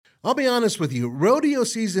I'll be honest with you, rodeo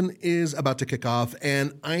season is about to kick off,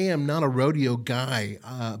 and I am not a rodeo guy,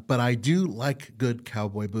 but I do like good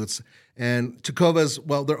cowboy boots. And Tecovas,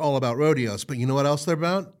 well, they're all about rodeos, but you know what else they're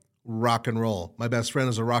about? Rock and roll. My best friend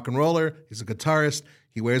is a rock and roller. He's a guitarist.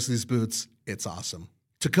 He wears these boots. It's awesome.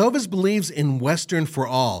 Tecovas believes in Western for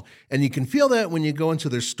all, and you can feel that when you go into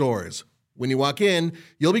their stores. When you walk in,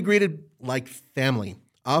 you'll be greeted like family.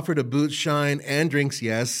 Offered a boot shine and drinks,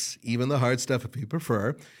 yes, even the hard stuff if you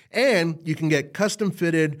prefer. And you can get custom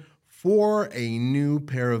fitted for a new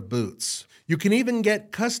pair of boots. You can even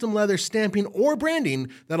get custom leather stamping or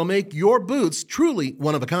branding that'll make your boots truly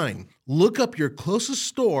one of a kind. Look up your closest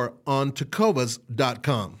store on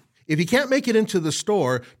tecovas.com. If you can't make it into the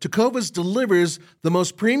store, Tecovas delivers the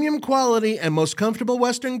most premium quality and most comfortable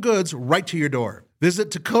Western goods right to your door.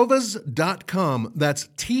 Visit tecovas.com, that's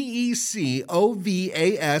Tecovas.com,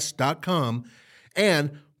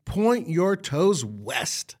 and point your toes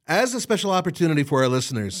west. As a special opportunity for our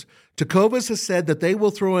listeners, Tecovas has said that they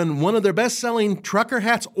will throw in one of their best-selling trucker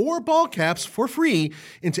hats or ball caps for free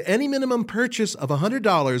into any minimum purchase of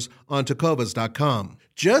 $100 on tecovas.com.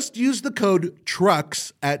 Just use the code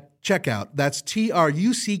TRUCKS at checkout. That's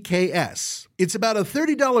TRUCKS. It's about a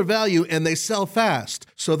 $30 value and they sell fast,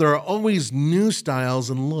 so there are always new styles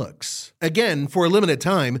and looks. Again, for a limited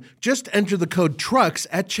time, just enter the code TRUCKS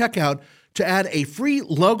at checkout to add a free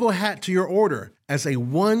logo hat to your order as a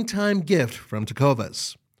one-time gift from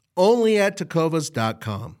Tecovas. Only at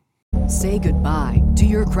tecovas.com. Say goodbye to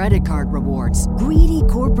your credit card rewards. Greedy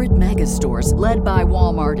corporate mega stores, led by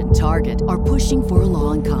Walmart and Target, are pushing for a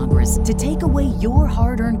law in Congress to take away your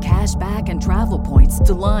hard-earned cash back and travel points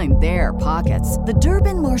to line their pockets. The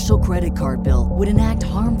Durbin-Marshall credit card bill would enact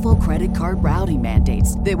harmful credit card routing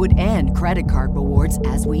mandates that would end credit card rewards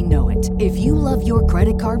as we know it. If you love your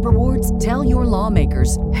credit card rewards, tell your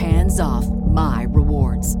lawmakers, hands off my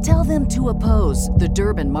rewards. Tell them to oppose the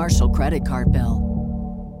Durbin-Marshall credit card bill.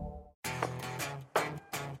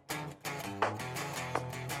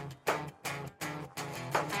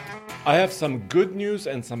 I have some good news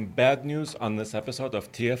and some bad news on this episode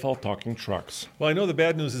of TFL Talking Trucks. Well, I know the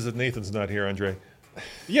bad news is that Nathan's not here, Andre.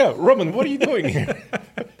 Yeah, Roman, what are you doing here?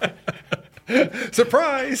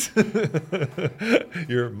 Surprise!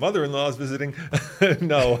 Your mother-in-law is visiting.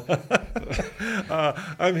 No.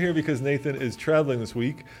 I'm here because Nathan is traveling this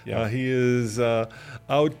week. Yeah. He is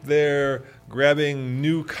out there grabbing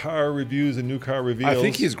new car reviews and new car reveals. I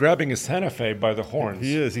think he's grabbing a Santa Fe by the horns.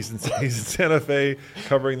 He is. He's in Santa Fe,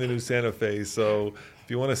 covering the new Santa Fe. So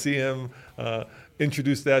if you want to see him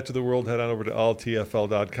introduce that to the world, head on over to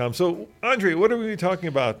alltfl.com. So, Andre, what are we talking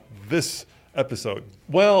about this episode?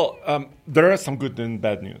 Well, there are some good and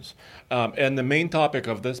bad news. And the main topic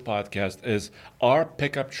of this podcast is, are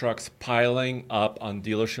pickup trucks piling up on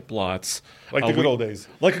dealership lots? Like the good old days.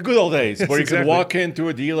 Like the good old days, Yes, where you exactly. can walk into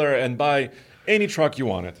a dealer and buy any truck you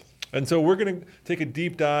wanted. And so we're going to take a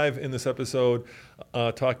deep dive in this episode,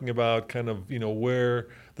 talking about kind of, where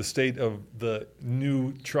the state of the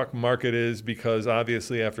new truck market is, because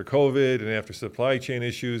obviously after COVID and after supply chain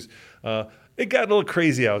issues, it got a little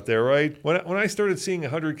crazy out there, right? When I started seeing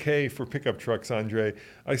 $100K for pickup trucks, Andre,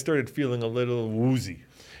 I started feeling a little woozy.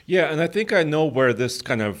 Yeah, and I think I know where this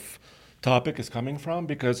kind of topic is coming from,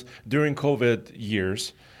 because during COVID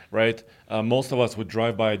years, right, most of us would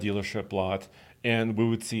drive by a dealership lot and we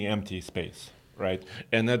would see empty space, right?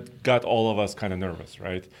 And that got all of us kind of nervous,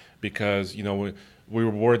 right? Because, we were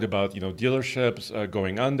worried about, dealerships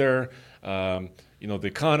going under, the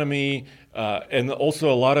economy, and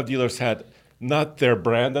also a lot of dealers had not their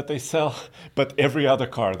brand that they sell, but every other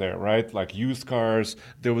car there, right? Like used cars.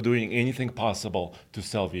 They were doing anything possible to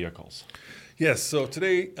sell vehicles. Yes, so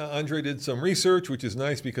today Andre did some research, which is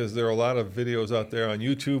nice because there are a lot of videos out there on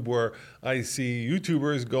YouTube where I see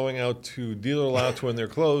YouTubers going out to dealer lots when they're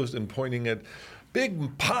closed and pointing at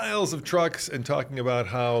big piles of trucks and talking about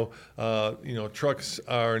how, trucks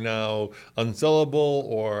are now unsellable,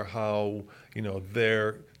 or how,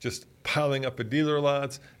 they're just piling up at dealer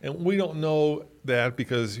lots. And we don't know that,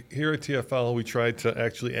 because here at TFL, we tried to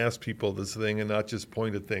actually ask people this thing and not just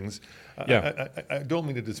point at things. Yeah. I don't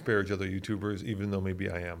mean to disparage other YouTubers, even though maybe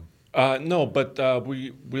I am. No, but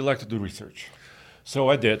we like to do research. So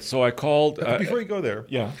I did. So I called. Before you go there,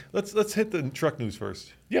 yeah, let's hit the truck news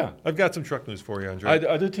first. Yeah, I've got some truck news for you, Andre.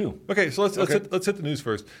 I do too. Okay, so let's hit the news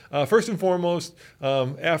first. First and foremost,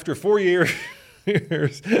 after 4 years,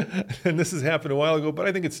 and this has happened a while ago, but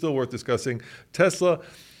I think it's still worth discussing. Tesla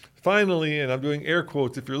finally, and I'm doing air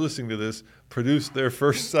quotes if you're listening to this, produced their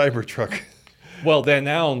first Cybertruck. Well, they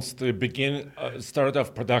announced the start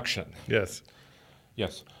of production. Yes.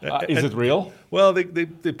 Yes. Is it real? Well, they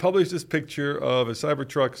published this picture of a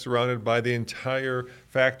Cybertruck surrounded by the entire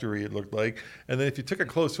factory, it looked like. And then if you took a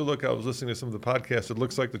closer look, I was listening to some of the podcasts, it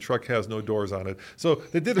looks like the truck has no doors on it. So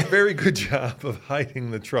they did a very good job of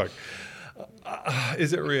hiding the truck.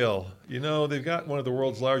 Is it real? You know, they've got one of the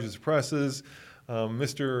world's largest presses.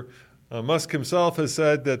 Mr. Musk himself has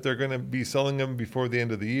said that they're going to be selling them before the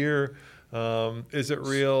end of the year. Is it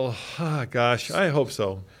real? Gosh, I hope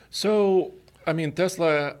so. So, I mean,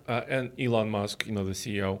 Tesla and Elon Musk, you know, the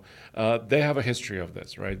CEO, they have a history of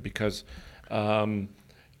this, right? Because, and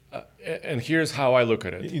here's how I look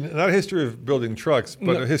at it. Not a history of building trucks,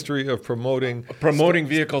 but a history of promoting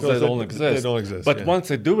vehicles that don't exist. They don't exist. But yeah. once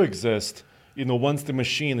they do exist, you know, once the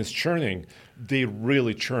machine is churning, they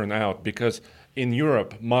really churn out because in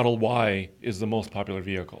Europe, Model Y is the most popular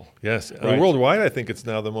vehicle. Yes. Right? Worldwide, I think it's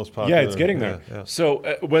now the most popular. Yeah, it's getting there. Yeah.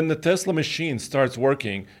 So when the Tesla machine starts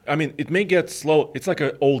working, I mean, it may get slow. It's like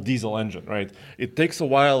an old diesel engine, right? It takes a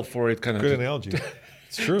while for it kind of Good analogy.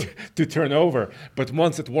 It's true. to turn over. But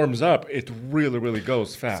once it warms up, it really, really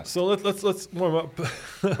goes fast. So let's warm up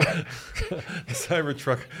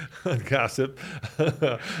Cybertruck gossip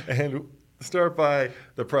and start by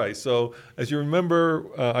the price. So as you remember,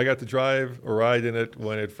 I got to drive or ride in it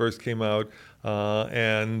when it first came out,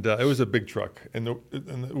 and it was a big truck. And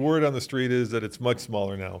the word on the street is that it's much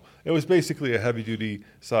smaller now. It was basically a heavy-duty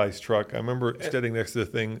size truck. I remember standing next to the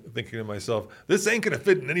thing thinking to myself, this ain't going to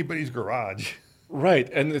fit in anybody's garage. Right,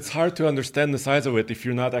 and it's hard to understand the size of it if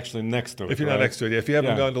you're not actually next to it. If you're right? not next to it, if you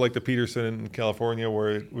haven't Yeah. gone to like the Peterson in California where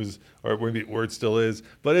it was, or maybe where it still is,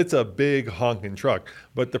 but it's a big honking truck.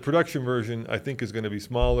 But the production version, I think, is going to be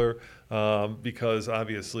smaller because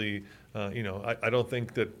obviously, I don't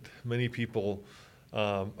think that many people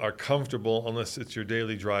are comfortable unless it's your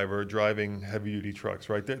daily driver driving heavy-duty trucks,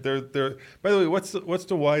 right? They're. By the way, what's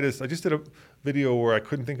the widest? I just did a video where I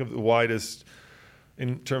couldn't think of the widest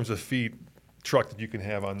in terms of feet truck that you can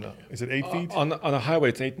have on, is it 8 feet? On a highway,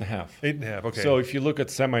 it's 8.5. 8.5, okay. So if you look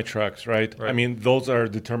at semi-trucks, right? I mean, those are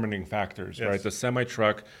determining factors, Yes. right? The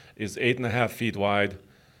semi-truck is 8.5 feet wide.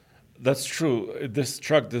 That's true. This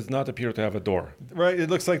truck does not appear to have a door. Right,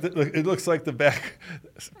 it looks like the back,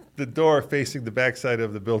 the door facing the backside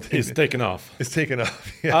of the building It's taken off. It's taken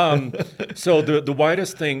off. Yeah. So the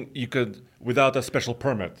widest thing you could, without a special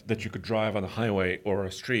permit, that you could drive on a highway or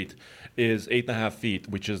a street is 8.5 feet,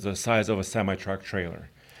 which is the size of a semi-truck trailer,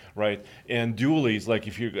 right? And dualies, like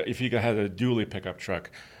if you had a dually pickup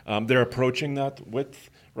truck, they're approaching that width,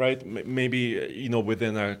 right? Maybe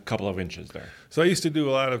within a couple of inches there. So I used to do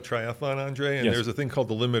a lot of triathlon, Andre, and Yes. there's a thing called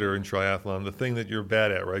the limiter in triathlon, the thing that you're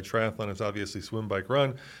bad at, right? Triathlon is obviously swim, bike,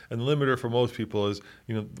 run, and the limiter for most people is,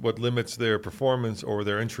 what limits their performance or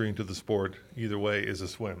their entry into the sport, either way, is a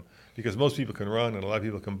swim. Because most people can run and a lot of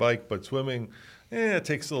people can bike, but swimming, it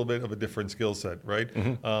takes a little bit of a different skill set, right?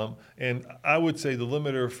 Mm-hmm. And I would say the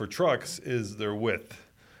limiter for trucks is their width.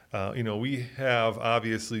 We have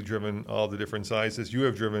obviously driven all the different sizes. You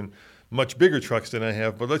have driven much bigger trucks than I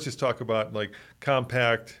have, but let's just talk about like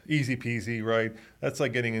compact, easy peasy, right? That's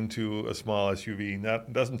like getting into a small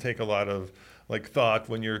SUV. Doesn't take a lot of like thought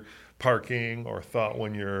when you're parking or thought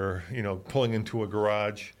when you're, pulling into a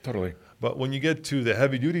garage. Totally. But when you get to the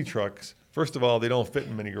heavy duty trucks, first of all, they don't fit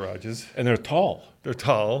in many garages. And they're tall. They're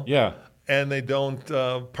tall. Yeah. And they don't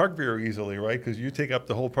park very easily, right? Because you take up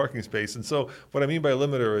the whole parking space. And so, what I mean by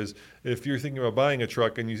limiter is, if you're thinking about buying a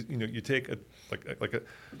truck and you take a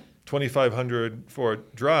 2,500 for a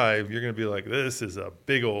drive, you're going to be like, this is a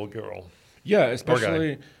big old girl. Yeah,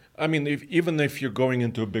 especially. I mean, even if you're going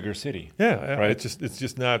into a bigger city. Yeah, right. It's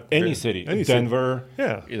just not Any city. Denver.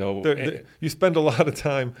 Yeah, you spend a lot of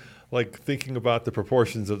time like thinking about the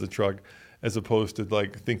proportions of the truck, as opposed to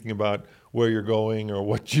like thinking about where you're going or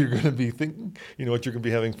what you're going to be thinking, what you're going to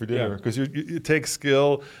be having for dinner. Because it takes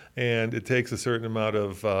skill and it takes a certain amount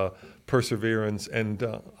of perseverance and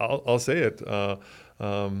I'll say it,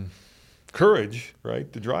 courage,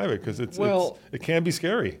 right, to drive it because it can be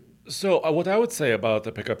scary. So what I would say about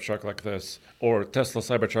a pickup truck like this, or Tesla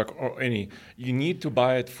Cybertruck, or any, you need to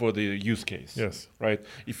buy it for the use case. Yes. Right.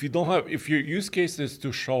 If your use case is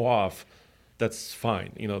to show off, that's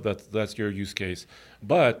fine. That's your use case.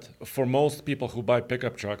 But for most people who buy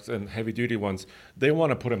pickup trucks and heavy duty ones, they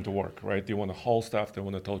want to put them to work, right? They want to haul stuff. They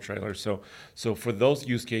want to tow trailers. So for those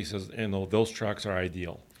use cases, those trucks are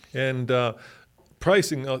ideal. And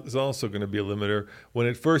pricing is also going to be a limiter. When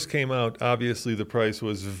it first came out, obviously the price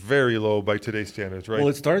was very low by today's standards, right? Well,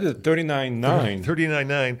 it started at $39,900.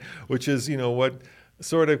 $39,900, which is, what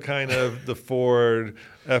sort of kind of the Ford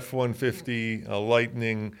F-150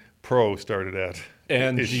 Lightning Pro started at.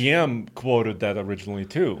 And Ish. GM quoted that originally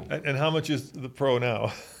too. And how much is the Pro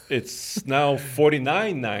now? It's now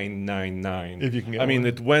 49,999. If you can get I mean, one.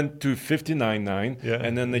 it went to 59,999, Yeah,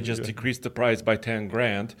 and then they just yeah. decreased the price by 10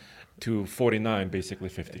 grand to 49, basically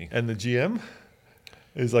 50. And the GM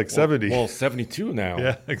is like 70. Well, 72 now.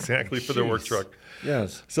 Yeah, exactly, for their work Jeez. truck.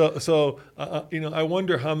 Yes. So I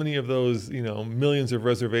wonder how many of those, millions of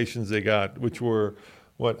reservations they got, which were,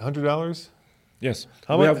 what, $100? Yes.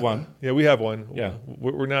 How we mu- have one. Yeah, we have one. Yeah.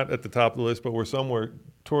 We're not at the top of the list, but we're somewhere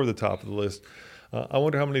toward the top of the list. I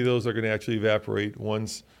wonder how many of those are going to actually evaporate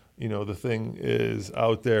once, the thing is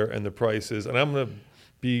out there and the price is. And I'm going to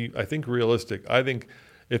be, I think, realistic. I think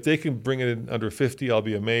if they can bring it in under 50, I'll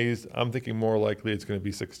be amazed. I'm thinking more likely it's going to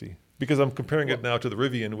be 60. Because I'm comparing it now to the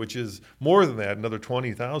Rivian, which is more than that, another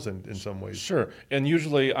 20,000 in some ways. Sure. And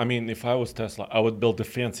usually, I mean, if I was Tesla, I would build the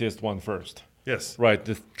fanciest one first. Yes. Right,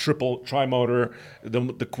 the tri-motor,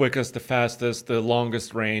 the quickest, the fastest, the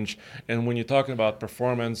longest range. And when you're talking about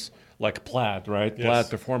performance, like Plaid, right? Yes. Plaid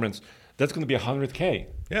performance, that's going to be $100K,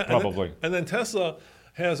 Yeah, probably. And then Tesla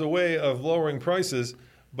has a way of lowering prices,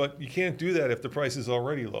 but you can't do that if the price is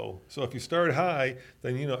already low. So if you start high,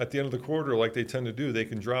 then at the end of the quarter, like they tend to do, they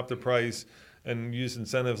can drop the price and use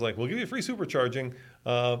incentives like, we'll give you free supercharging,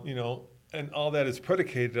 and all that is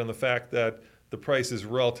predicated on the fact that the price is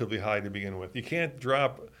relatively high to begin with. You can't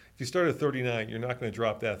drop, if you start at 39, you're not going to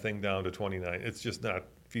drop that thing down to 29. It's just not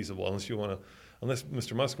feasible unless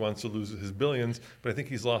Mr. Musk wants to lose his billions, but I think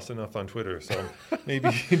he's lost enough on Twitter, so maybe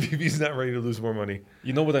he's not ready to lose more money.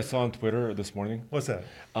 You know what I saw on Twitter this morning? What's that?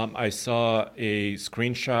 I saw a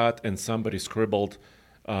screenshot and somebody scribbled,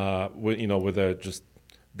 they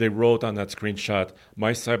wrote on that screenshot,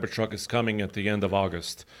 my Cybertruck is coming at the end of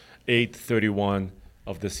August, 8/31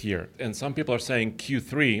 of this year. And some people are saying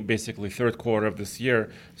Q3, basically third quarter of this year,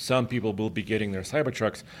 some people will be getting their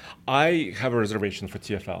Cybertrucks. I have a reservation for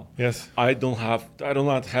TFL. Yes. I do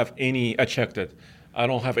not have any, I checked it. I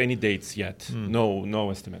don't have any dates yet. No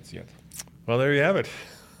estimates yet. Well, there you have it.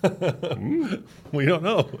 We don't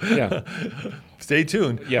know. Yeah. Stay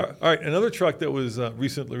tuned. Yeah. All right. Another truck that was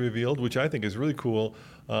recently revealed, which I think is really cool,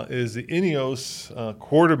 is the Ineos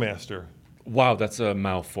Quartermaster. Wow, that's a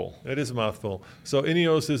mouthful. It is a mouthful. So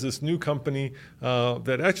Ineos is this new company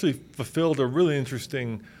that actually fulfilled a really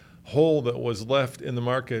interesting hole that was left in the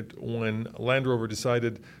market when Land Rover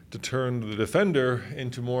decided to turn the Defender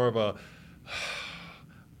into more of a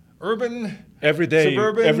urban,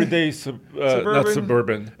 suburban, not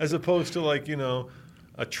suburban. as opposed to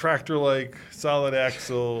a tractor-like solid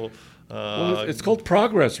axle. Well, it's called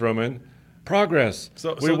progress, Roman. Progress.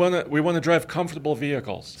 So- we want to drive comfortable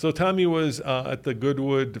vehicles. So Tommy was at the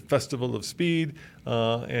Goodwood Festival of Speed,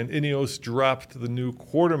 and Ineos dropped the new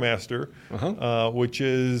Quartermaster, which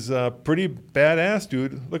is pretty badass,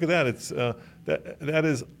 dude. Look at that! It's that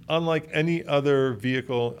is unlike any other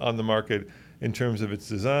vehicle on the market in terms of its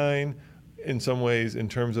design. In some ways, in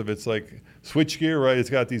terms of its switchgear, right? It's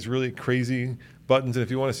got these really crazy buttons, and if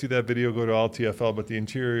you want to see that video, go to All TFL. But the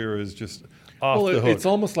interior is just off the hook. It's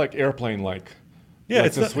almost like airplane-like. Yeah, like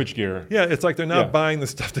it's the not- switchgear. Yeah, it's like they're not Yeah. buying the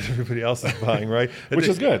stuff that everybody else is buying, right? Which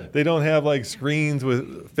is good. They don't have screens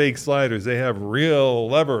with fake sliders. They have real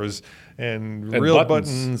levers and real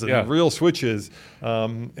buttons and yeah. real switches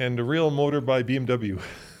and a real motor by BMW.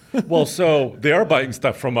 Well, so they are buying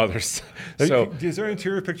stuff from others. So Is there an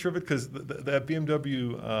interior picture of it? Because that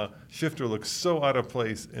BMW shifter looks so out of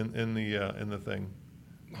place in the thing.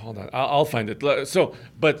 hold on, I'll find it. So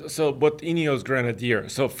what Ineos Grenadier?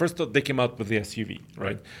 So first they came out with the SUV,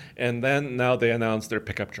 right? And then now they announced their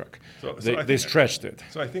pickup truck. So They stretched it.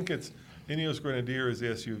 So I think it's Ineos Grenadier is the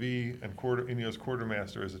SUV and Ineos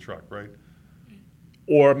Quartermaster is the truck, right?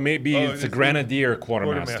 Or maybe Oh, it's a Grenadier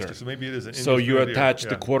Quartermaster. So maybe it is an So Ineos you Grenadier. attach the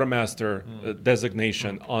Yeah. Quartermaster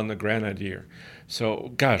designation on the Grenadier.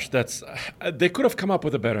 So gosh, that's they could have come up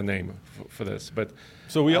with a better name for this, but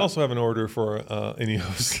So we also have an order for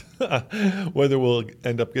Ineos. Whether we'll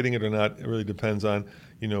end up getting it or not, it really depends on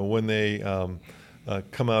when they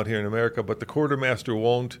come out here in America. But the Quartermaster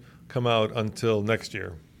won't come out until next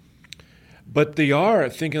year. But they are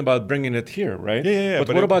thinking about bringing it here, right? Yeah.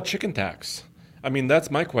 But what about chicken tax? I mean, that's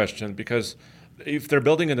my question, because if they're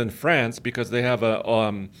building it in France, because they have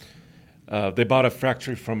they bought a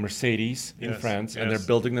factory from Mercedes in France, and they're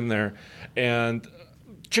building them there, and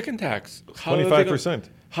chicken tax, 25%.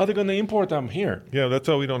 How are they going to import them here? Yeah, that's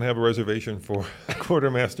why we don't have a reservation for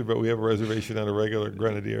Quartermaster, but we have a reservation on a regular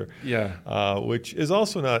Grenadier. Yeah. Which is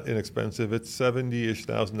also not inexpensive. It's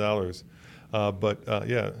 $70,000.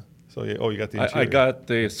 Yeah. So yeah. Oh, you got the interior. I got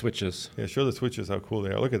the switches. Yeah, show the switches how cool they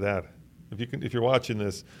are. Look at that. If you're watching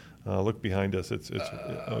this Look behind us. It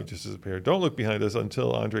just disappeared. Don't look behind us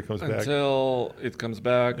until Andre comes back. Until it comes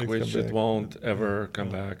back, which back. it won't ever come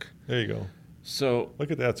back. There you go. So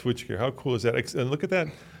look at that switchgear. How cool is that? And look at that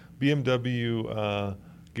BMW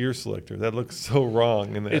gear selector. That looks so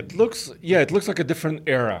wrong. It looks like a different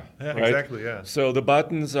era. Yeah, right? exactly, yeah. So the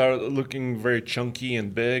buttons are looking very chunky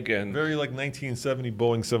and big and very like 1970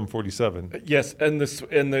 Boeing 747. Yes, and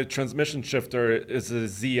the transmission shifter is a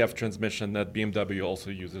ZF transmission that BMW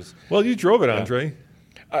also uses. Well, you drove it, Andre.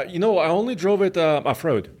 I only drove it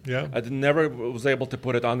off-road. Yeah. I never was able to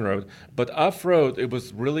put it on-road. But off-road, it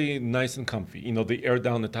was really nice and comfy. They air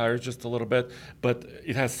down the tires just a little bit, but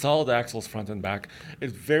it has solid axles front and back.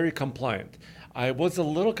 It's very compliant. I was a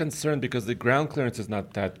little concerned because the ground clearance is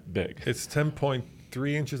not that big. It's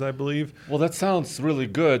 10.3 inches, I believe. Well, that sounds really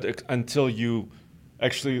good until you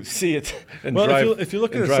actually see it and drive. Well, if you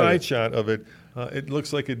look at a side shot of it, it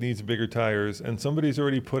looks like it needs bigger tires. And somebody's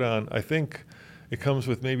already put on, I think, it comes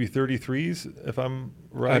with maybe 33s, if I'm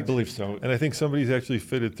right. I believe so. And I think somebody's actually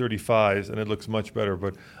fitted 35s, and it looks much better.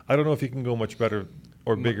 But I don't know if you can go much better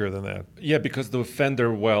or bigger than that. Yeah, because the fender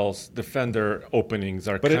openings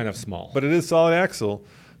are kind of small. But it is solid axle,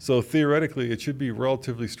 so theoretically it should be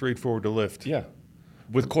relatively straightforward to lift. Yeah,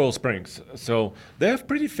 with coil springs. So they have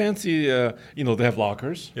pretty fancy, they have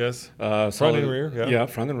lockers. Yes, front and rear. Yeah,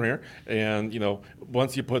 front and rear. And,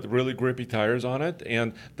 once you put really grippy tires on it,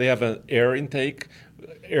 and they have an air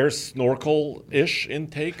snorkel-ish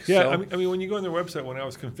intake. Yeah, so. I mean, when you go on their website, when I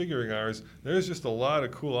was configuring ours, there's just a lot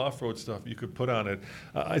of cool off-road stuff you could put on it.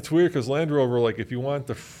 It's weird because Land Rover, like if you want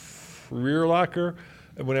the rear locker,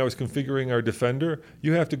 when I was configuring our Defender,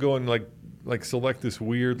 you have to go and like select this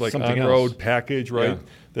weird like on-road package, right? Yeah.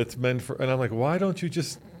 That's meant for, and I'm like, why don't you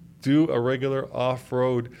just do a regular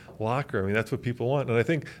off-road locker? I mean, that's what people want, and I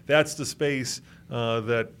think that's the space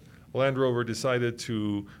that Land Rover decided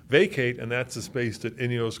to vacate, and that's the space that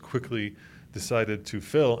Ineos quickly decided to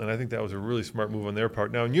fill, and I think that was a really smart move on their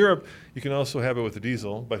part. Now in Europe, you can also have it with a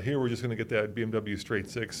diesel, but here we're just going to get that BMW straight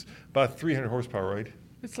six, about 300 horsepower, right?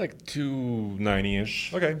 It's like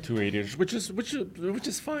 290-ish, okay, 280-ish, which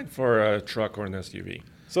is fine for a truck or an SUV.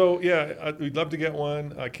 So yeah, we'd love to get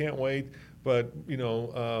one. I can't wait. But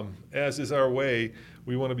as is our way,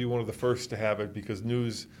 we want to be one of the first to have it because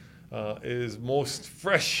news is most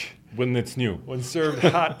fresh when it's new, when served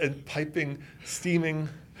hot and piping, steaming,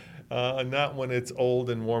 and not when it's old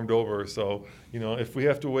and warmed over. So if we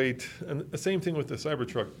have to wait, and the same thing with the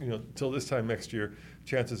Cybertruck, till this time next year,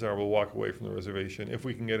 chances are we'll walk away from the reservation if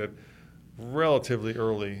we can get it relatively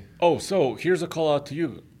early. Oh, so here's a call out to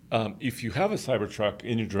you. If you have a Cybertruck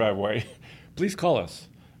in your driveway, please call us.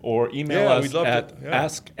 Or email us at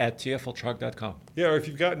ask@tfltruck.com. Yeah, or if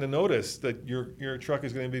you've gotten a notice that your truck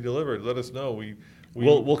is going to be delivered, let us know.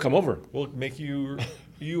 We'll come over. We'll make you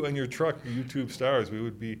and your truck YouTube stars. We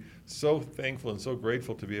would be so thankful and so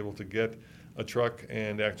grateful to be able to get a truck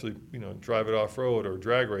and actually drive it off road or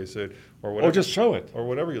drag race it or whatever. Or just show it or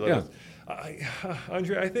whatever you let us.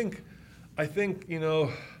 Andre, I think I think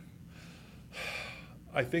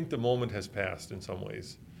the moment has passed in some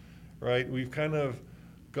ways, right? We've kind of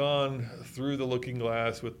gone through the looking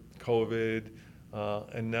glass with COVID,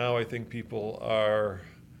 and now I think people are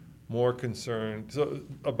more concerned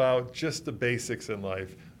about just the basics in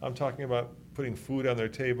life. I'm talking about putting food on their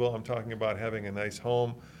table. I'm talking about having a nice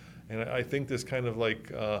home. And I think this kind of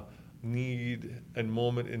like need and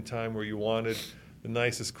moment in time where you wanted the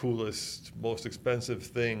nicest, coolest, most expensive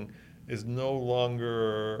thing is no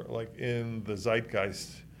longer like in the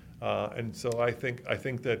zeitgeist. And so I think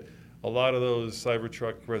that a lot of those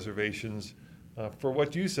Cybertruck reservations, for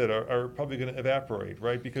what you said, are probably going to evaporate,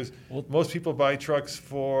 right? Because most people buy trucks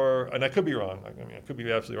for, and I could be wrong. I mean, I could be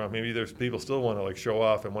absolutely wrong. Maybe there's people still want to like show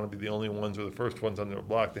off and want to be the only ones or the first ones on their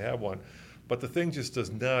block to have one. But the thing just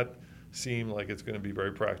does not seem like it's going to be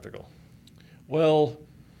very practical. Well,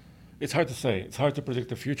 it's hard to say. It's hard to predict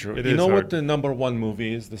the future. It you is know hard. what the number one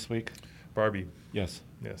movie is this week? Barbie. Yes.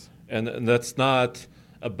 Yes. And that's not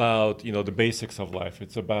about the basics of life.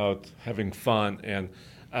 It's about having fun, and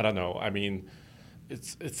I don't know. I mean,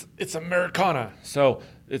 it's Americana, so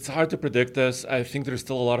it's hard to predict this. I think there's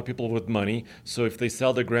still a lot of people with money. So if they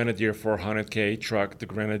sell the Grenadier for $100K truck, the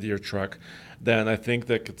Grenadier truck, then I think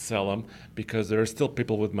they could sell them because there are still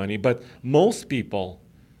people with money. But most people,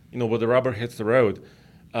 when the rubber hits the road,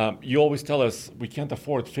 you always tell us we can't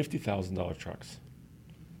afford $50,000 trucks.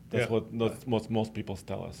 That's what most people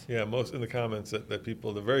tell us. Yeah, most in the comments that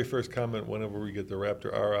people, the very first comment whenever we get the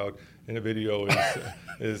Raptor R out in a video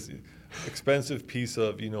is expensive piece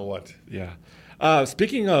of what. Yeah.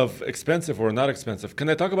 Speaking of expensive or not expensive, can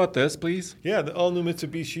I talk about this, please? Yeah, the all-new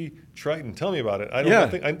Mitsubishi Triton. Tell me about it. Yeah.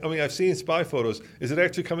 I mean, I've seen spy photos. Is it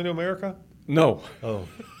actually coming to America? No. Oh.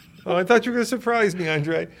 Oh, I thought you were going to surprise me,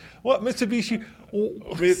 Andre. What, Mitsubishi?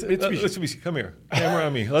 Mitsubishi, come here. Camera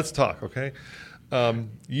on me. Let's talk, okay?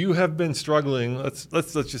 You have been struggling. Let's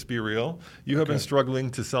just be real. You have been struggling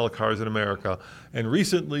to sell cars in America, and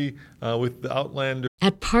recently with the Outlander.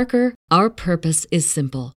 At Parker, our purpose is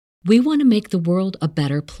simple. We want to make the world a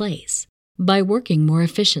better place by working more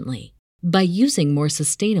efficiently, by using more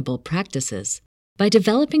sustainable practices, by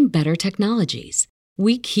developing better technologies.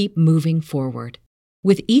 We keep moving forward.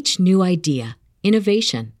 With each new idea,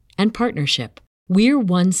 innovation, and partnership, we're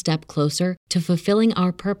one step closer to fulfilling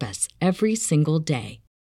our purpose every single day.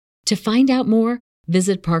 To find out more,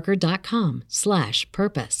 visit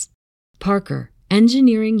parker.com/purpose. Parker,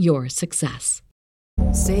 engineering your success.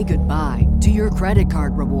 Say goodbye to your credit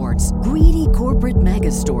card rewards. Greedy corporate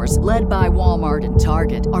mega stores, led by Walmart and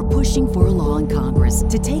Target, are pushing for a law in Congress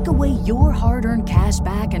to take away your hard-earned cash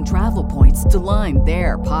back and travel points to line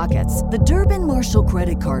their pockets. The Durbin-Marshall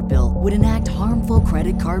credit card bill would enact harmful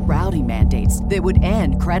credit card routing mandates that would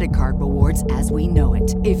end credit card rewards as we know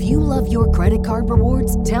it. If you love your credit card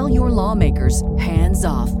rewards, tell your lawmakers, hands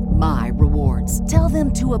off my rewards. Tell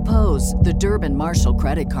them to oppose the Durbin-Marshall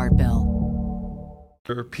credit card bill.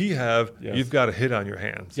 Or PHAV, Yes. you've got a hit on your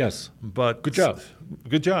hands. Yes. But Good job.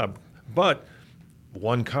 Good job. But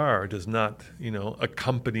one car does not, a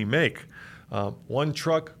company make. One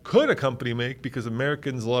truck could a company make because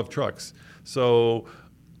Americans love trucks. So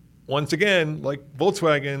once again, like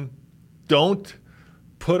Volkswagen, don't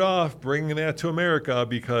put off bringing that to America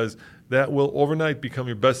because that will overnight become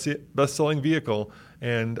your best-selling vehicle.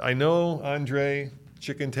 And I know, Andre,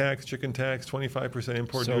 chicken tax, 25%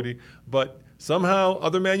 import duty, but somehow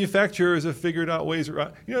other manufacturers have figured out ways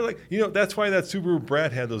around. That's why that Subaru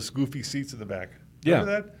Brat had those goofy seats in the back.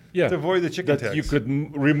 Remember that? Yeah. To avoid the chicken that tax. you could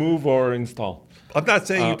remove or install. I'm not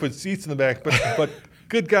saying you put seats in the back, but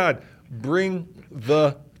good God, bring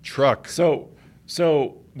the truck. So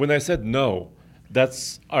when I said no,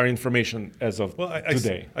 that's our information as of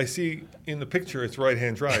today. I see in the picture it's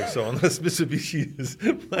right-hand drive. So unless Mitsubishi is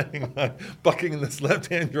planning on bucking this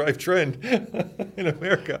left-hand drive trend in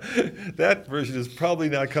America, that version is probably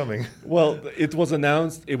not coming. Well, it was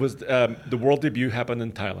announced. It was the world debut happened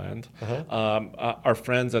in Thailand. Our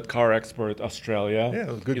friends at Car Expert Australia.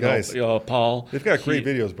 Yeah, good guys. Paul. They've got great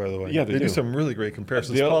videos, by the way. Yeah, they do do. some really great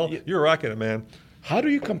comparisons. Paul, you're rocking it, man. How do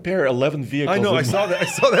you compare 11 vehicles? I know. I saw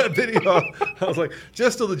that video. I was like,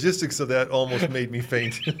 just the logistics of that almost made me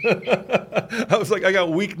faint. I was like, I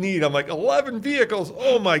got weak need. I'm like, 11 vehicles.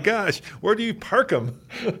 Oh my gosh, where do you park them?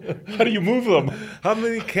 How do you move them? How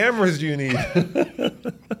many cameras do you need?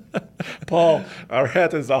 Paul, our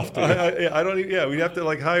hat is off to you. I don't. Yeah, we'd have to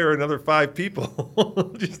hire another 5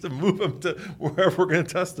 people just to move them to wherever we're going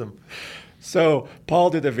to test them. So Paul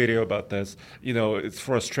did a video about this. It's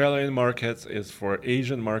for Australian markets, it's for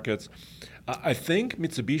Asian markets. I think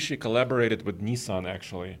Mitsubishi collaborated with Nissan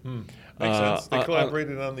actually. Makes sense. They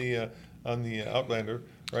collaborated on the Outlander,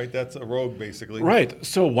 right? That's a Rogue basically. Right.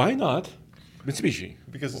 So why not Mitsubishi?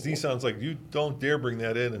 Because Nissan's like, you don't dare bring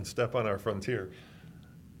that in and step on our frontier.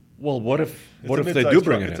 Well, what if It's they do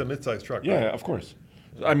bring it in? It's a mid-sized truck. Yeah, right? of course.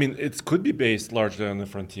 I mean, it could be based largely on the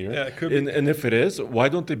Frontier. Yeah, it could be. And if it is, why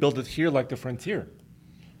don't they build it here like the Frontier?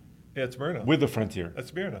 Yeah, it's Smyrna. With the Frontier. That's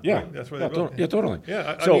Smyrna. Yeah. Right? That's where they built it. Yeah, totally.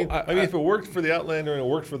 Yeah, I mean, if it worked for the Outlander and it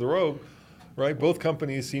worked for the Rogue, right? Both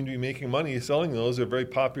companies seem to be making money selling those. They're very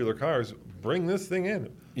popular cars. Bring this thing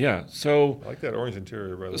in. Yeah, so... I like that orange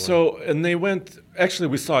interior, by the way. So, and they went... Actually,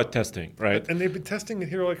 we saw it testing, right? And they've been testing it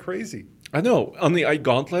here like crazy. I know. On the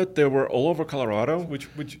iGauntlet, they were all over Colorado. Which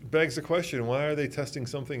begs the question, why are they testing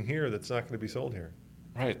something here that's not going to be sold here?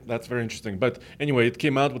 Right, that's very interesting. But anyway, it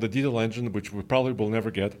came out with a diesel engine, which we probably will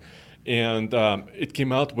never get. And it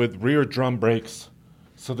came out with rear drum brakes.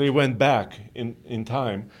 So they went back in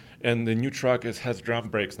time, and the new truck has drum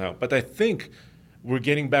brakes now. But I think we're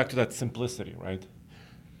getting back to that simplicity, right?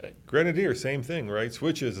 Grenadier, same thing, right?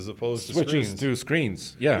 Switches as opposed to Switches screens. to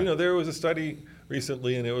screens, yeah. There was a study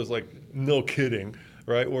recently, and it was like, no kidding,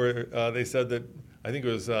 right? Where they said that, I think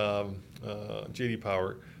it was J.D.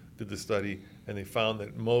 Power did the study, and they found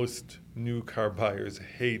that most new car buyers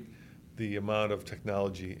hate the amount of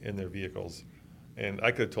technology in their vehicles. And I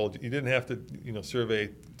could have told you didn't have to, survey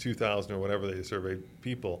 2,000 or whatever they surveyed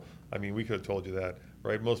people. I mean, we could have told you that,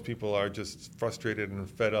 right? Most people are just frustrated and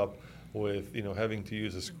fed up with, having to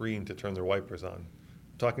use a screen to turn their wipers on. I'm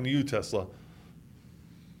talking to you, Tesla.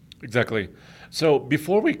 Exactly. So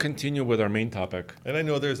before we continue with our main topic, And I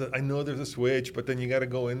know there's a switch, but then you got to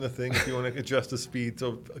go in the thing if you want to adjust the speed.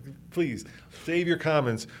 So please save your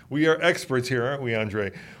comments. We are experts here, aren't we,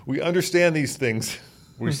 Andre? We understand these things.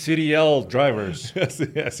 we're CDL drivers. Yes,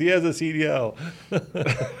 he has a CDL.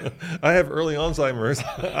 I have early Alzheimer's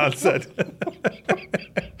on set.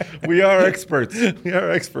 We are experts. We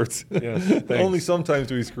are experts. Yes, thanks. Only sometimes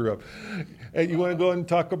do we screw up. Hey, you want to go and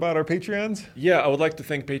talk about our Patreons? Yeah, I would like to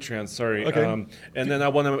thank Patreon. Sorry. Okay. And then I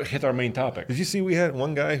want to hit our main topic. Did you see we had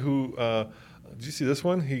one guy who? Did you see this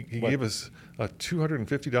one? He gave us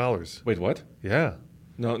 $250. Wait, what? Yeah.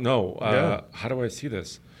 No. Yeah. How do I see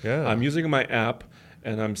this? Yeah. I'm using my app,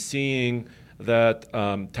 and I'm seeing that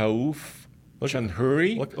Taouf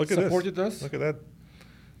Chanhuri Look at supported this. us. Look at that.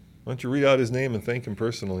 Why don't you read out his name and thank him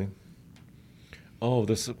personally? Oh,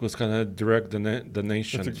 this was kind of direct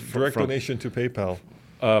donation. It's a direct donation to PayPal.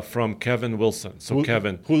 From Kevin Wilson. So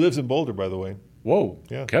Kevin. Who lives in Boulder, by the way. Whoa.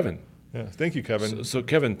 Yeah. Kevin. Yeah. Thank you, Kevin. So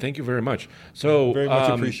Kevin, thank you very much. So Very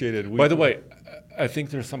much appreciated. By the way, I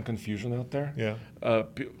think there's some confusion out there. Yeah.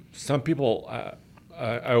 Some people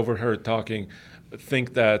I overheard talking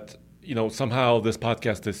think that somehow this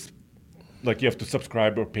podcast is like you have to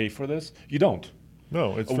subscribe or pay for this. You don't.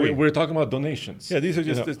 No, it's free. We're talking about donations. Yeah, these are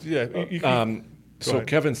just So ahead.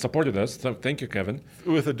 Kevin supported us. So thank you, Kevin.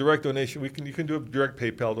 with a direct donation. You can do a direct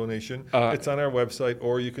PayPal donation. It's on our website,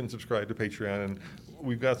 or you can subscribe to Patreon. And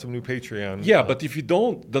we've got some new Patreon. Yeah, but if you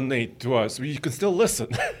don't donate to us, you can still listen.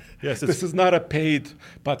 Yes, this is not a paid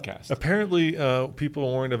podcast. Apparently,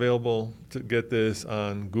 people weren't available to get this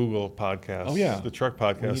on Google Podcasts. Oh, yeah. The Truck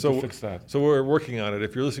Podcast. We need to fix that. So we're working on it.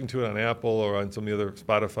 If you're listening to it on Apple or on some of the other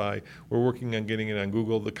Spotify, we're working on getting it on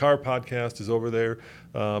Google. The Car Podcast is over there,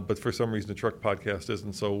 but for some reason the Truck Podcast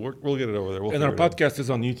isn't. So we'll get it over there. And our podcast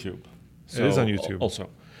is on YouTube. It is on YouTube. Also.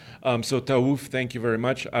 So Taouf, thank you very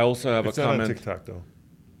much. I also have It's a not comment. on TikTok, though.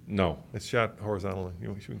 No. It's shot horizontally.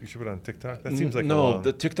 You should put it on TikTok? That seems like no.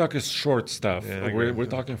 The TikTok is short stuff. Yeah, I we're agree.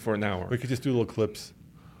 talking for an hour. We could just do little clips.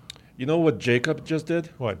 You know what Jacob just did?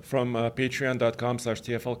 What? From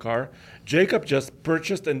patreon.com/TFLcar. Jacob just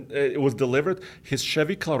purchased and it was delivered his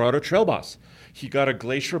Chevy Colorado Trail Boss. He got a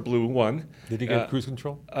Glacier Blue one. Did he get cruise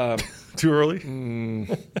control? Too early?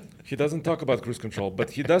 He doesn't talk about cruise control, but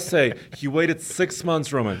he does say he waited 6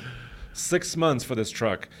 months, Roman. 6 months for this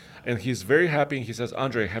truck. And he's very happy. He says,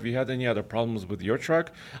 Andre, have you had any other problems with your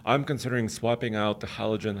truck? I'm considering swapping out the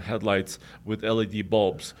halogen headlights with LED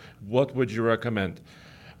bulbs. What would you recommend?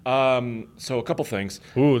 So a couple things.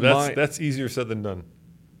 Ooh, that's easier said than done.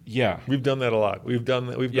 Yeah. We've done that a lot. We've gone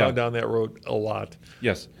down that road a lot.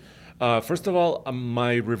 Yes. First of all,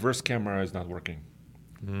 my reverse camera is not working.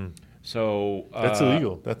 So That's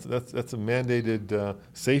illegal. That's a mandated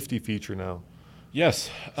safety feature now.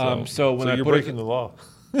 yes. So when I you're put breaking the law.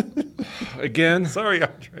 again, Sorry,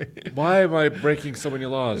 Andre. why am I breaking so many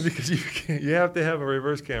laws? Because you have to have a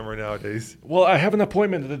reverse camera nowadays. Well, I have an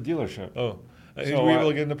appointment at the dealership. Oh, So were you able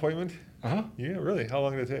to get an appointment? Uh-huh. Yeah, really. How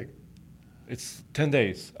long did it take? It's 10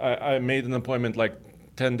 days. I made an appointment like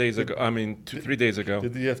 10 days ago. 3 days ago.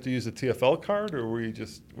 Did you have to use a TFL card, or were they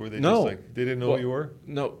just No. like they didn't know Well, who you were?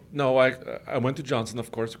 No. I went to Johnson,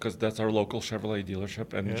 of course, because that's our local Chevrolet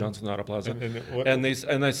dealership, and Yeah. Johnson Auto Plaza. And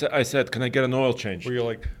I said, can I get an oil change? Were you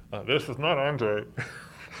like, this is not Andre,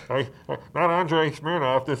 not Andre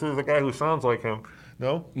Smirnoff. This is the guy who sounds like him.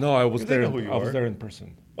 No. No, I was They there. know who you I was are. there in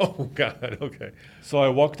person. Oh God. Okay. So I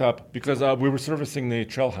walked up because we were servicing the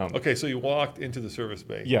Trailhound. Okay. So you walked into the service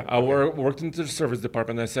bay. Yeah, I worked into the service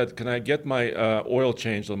department. I said, can I get my oil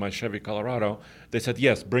changed on my Chevy Colorado? They said,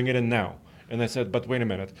 yes, bring it in now. And I said, but wait a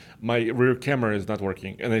minute, my rear camera is not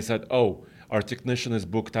working. And they said, oh, our technician is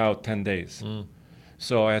booked out 10 days.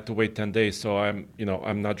 So I had to wait 10 days. So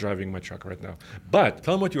I'm not driving my truck right now. But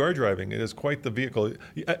Tell them what you are driving. It is quite the vehicle.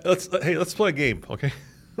 Let's play a game, okay?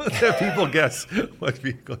 Let's have people guess what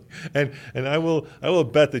vehicle. And I will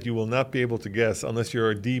bet that you will not be able to guess unless you're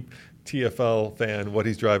a deep TFL fan what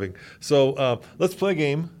he's driving. So let's play a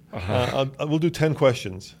game. We'll do 10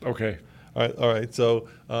 questions. okay. All right. So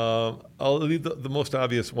I'll leave the most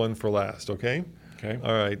obvious one for last. Okay. Okay.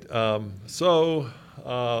 All right. So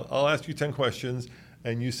I'll ask you 10 questions,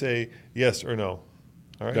 and you say yes or no.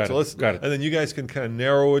 All right. Got it. And then you guys can kind of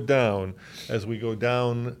narrow it down as we go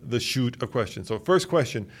down the chute of questions. So first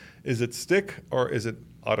question: is it stick or is it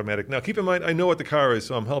automatic? Now keep in mind, I know what the car is,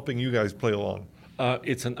 so I'm helping you guys play along.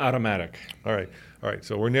 It's an automatic. All right.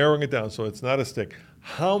 So we're narrowing it down. So it's not a stick.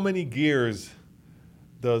 How many gears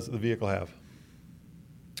does the vehicle have?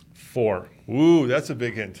 4. Ooh, that's a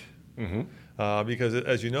big hint. Mm-hmm. Because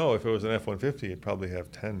as you know, if it was an F-150, it'd probably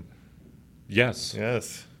have 10. Yes.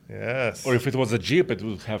 Yes. Yes. Or if it was a Jeep, it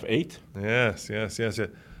would have 8. Yes.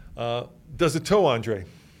 Does it tow, Andre?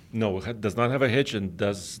 No, it does not have a hitch and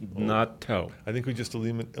does not tow. I think we just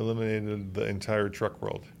eliminated the entire truck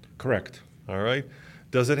world. Correct. All right.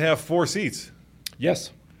 Does it have 4 seats?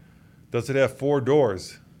 Yes. Does it have 4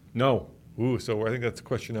 doors? No. Ooh, so I think that's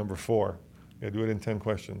question number 4. Yeah, do it in 10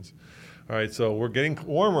 questions. All right, so we're getting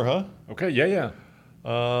warmer, huh? Okay, yeah.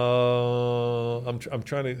 I'm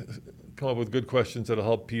trying to come up with good questions that'll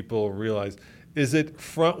help people realize. Is it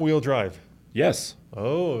front-wheel drive? Yes.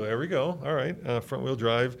 Oh, there we go. All right, front-wheel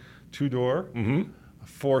drive, 2-door,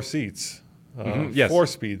 4 seats, Yes.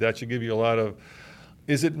 4-speed. That should give you a lot of.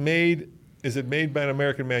 Is it made by an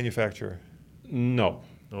American manufacturer? No.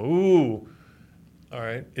 Ooh. All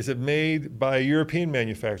right. Is it made by a European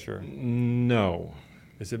manufacturer? No.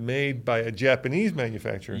 Is it made by a Japanese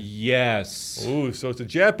manufacturer? Yes. Ooh, so it's a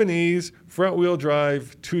Japanese front-wheel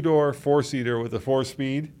drive, 2-door, 4-seater with a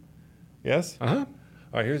 4-speed. Yes? Uh-huh.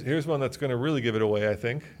 All right, here's one that's going to really give it away, I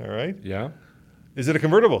think. All right. Yeah. Is it a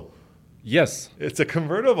convertible? Yes. It's a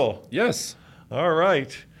convertible. Yes. All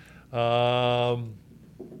right. I'm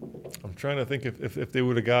trying to think if they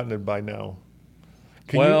would have gotten it by now.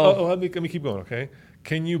 Let me keep going, okay?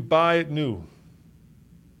 Can you buy it new?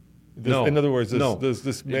 No. In other words, no.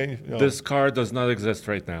 This car does not exist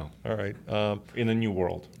right now. All right. In a new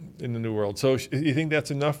world. In the new world. So you think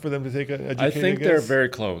that's enough for them to take an educated I think guess? they're very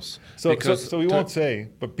close. So we won't say,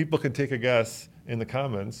 but people can take a guess in the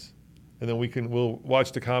comments, and then we'll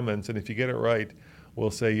watch the comments, and if you get it right,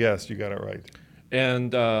 we'll say, yes, you got it right.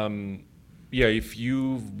 And if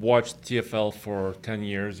you've watched TFL for 10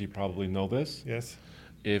 years, you probably know this. Yes?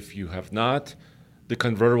 If you have not, the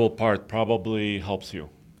convertible part probably helps you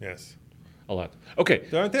Yes. a lot. Okay.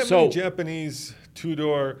 There aren't that many Japanese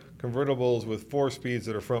 2-door convertibles with 4 speeds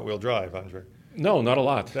that are front-wheel drive, Andre. No, not a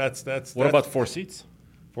lot. What about 4 seats?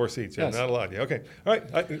 4 seats, yeah, Yes. not a lot. Yeah, okay. All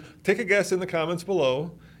right, take a guess in the comments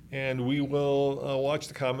below, and we will watch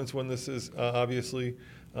the comments when this is obviously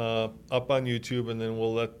up on YouTube, and then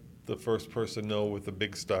we'll let the first person know with a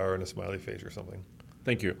big star and a smiley face or something.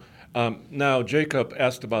 Thank you. Now, Jacob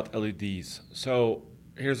asked about LEDs. So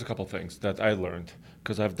here's a couple things that I learned,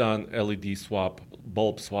 because I've done LED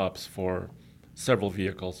bulb swaps for several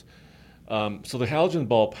vehicles. So the halogen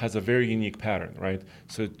bulb has a very unique pattern, right?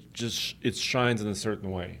 So it shines in a certain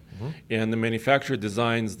way. And the manufacturer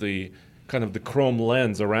designs the kind of the chrome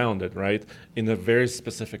lens around it, right, in a very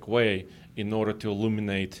specific way in order to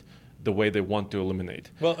illuminate the way they want to illuminate.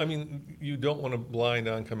 Well, I mean, you don't want to blind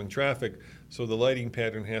oncoming traffic, so the lighting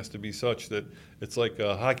pattern has to be such that it's like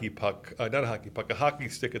a hockey puck, not a hockey puck, a hockey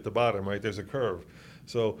stick at the bottom, right? There's a curve.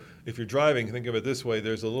 So if you're driving, think of it this way,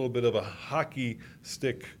 there's a little bit of a hockey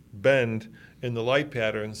stick bend in the light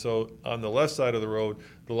pattern. So on the left side of the road,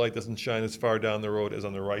 the light doesn't shine as far down the road as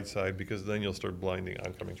on the right side, because then you'll start blinding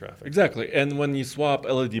oncoming traffic. Exactly. And when you swap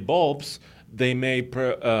LED bulbs, they may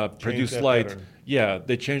produce light. Pattern. Yeah,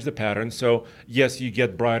 they change the pattern. So yes, you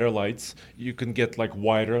get brighter lights. You can get like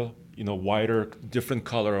wider, different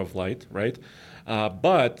color of light, right?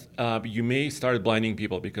 But you may start blinding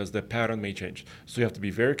people because the pattern may change. So you have to be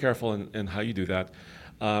very careful in how you do that.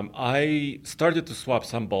 I started to swap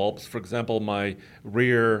some bulbs. For example, my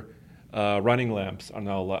rear running lamps are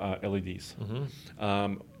now LEDs,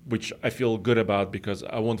 which I feel good about because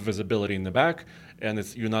I want visibility in the back, and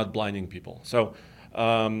you're not blinding people. So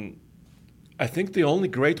I think the only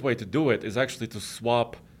great way to do it is actually to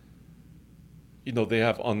swap. They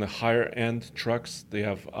have on the higher end trucks, they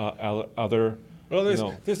have other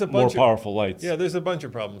there's a more bunch powerful lights. Yeah, there's a bunch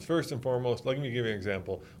of problems. First and foremost, let me give you an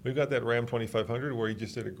example. We've got that Ram 2500 where you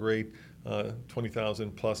just did a great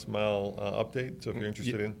 20,000 plus mile update. So if you're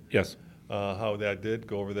interested in Yes. how that did,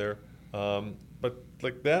 go over there. But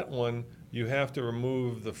like that one, you have to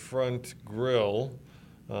remove the front grille,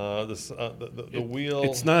 the wheel.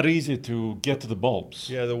 It's not easy to get to the bulbs.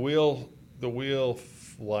 Yeah, the wheel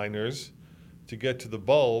liners to get to the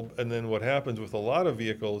bulb, and then what happens with a lot of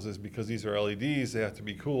vehicles is because these are LEDs, they have to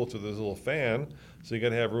be cool, so there's a little fan, so you got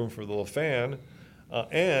to have room for the little fan,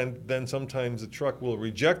 and then sometimes the truck will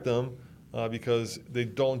reject them because they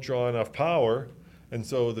don't draw enough power, and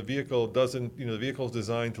so the vehicle doesn't, the vehicle's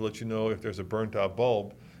designed to let you know if there's a burnt out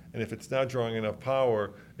bulb, and if it's not drawing enough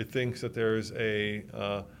power, it thinks that there's a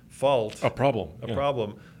fault. A problem.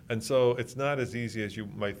 Problem. And so it's not as easy as you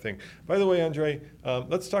might think. By the way, Andre,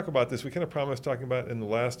 let's talk about this. We kind of promised talking about it in the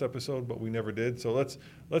last episode, but we never did. So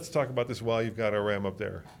let's talk about this while you've got our Ram up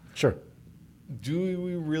there. Sure. Do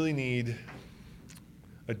we really need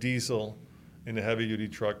a diesel in a heavy-duty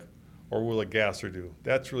truck, or will a gasser do?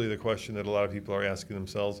 That's really the question that a lot of people are asking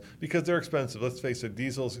themselves because they're expensive. Let's face it,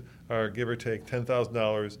 diesels are give or take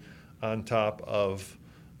 $10,000 on top of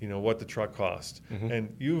what the truck costs.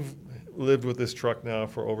 And you've lived with this truck now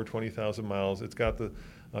for over 20,000 miles. It's got the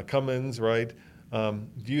Cummins, right?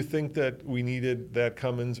 Do you think that we needed that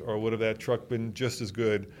Cummins, or would have that truck been just as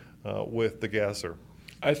good with the gasser?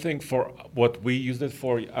 I think for what we used it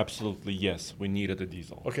for, absolutely yes, we needed a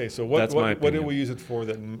diesel. Okay, so what did we use it for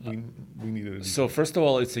that we needed a diesel? So first of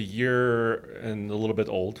all, it's a year and a little bit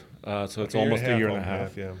old, so it's almost a year and a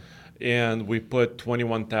half. Yeah. And we put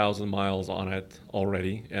 21,000 miles on it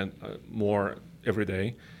already, and more every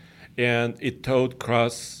day. And it towed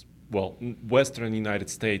across, western United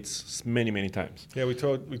States many times. Yeah, we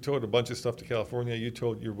towed a bunch of stuff to California. You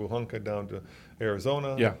towed your Buhanka down to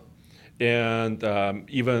Arizona. Yeah. And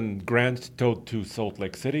even Grant towed to Salt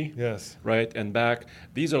Lake City. Yes. Right, and back.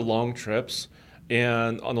 These are long trips.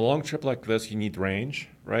 And on a long trip like this, you need range,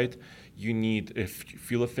 right? You need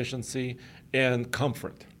fuel efficiency and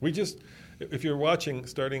comfort. If you're watching,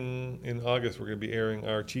 starting in August, we're going to be airing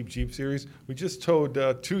our Cheap Jeep series. We just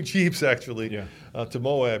towed 2 Jeeps, actually, to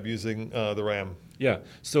Moab using the Ram. Yeah.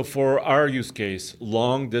 So for our use case,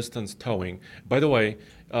 long-distance towing, by the way,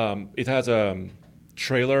 it has a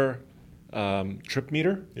trailer trip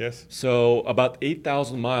meter. Yes. So about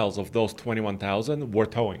 8,000 miles of those 21,000 were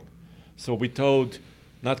towing. So we towed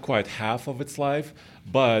not quite half of its life,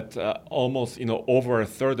 but almost over a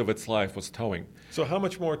third of its life was towing. So how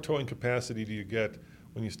much more towing capacity do you get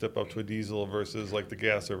when you step up to a diesel versus like the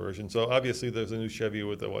gasser version? So obviously there's a new Chevy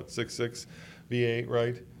with a 6.6 V8,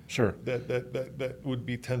 right? Sure. That would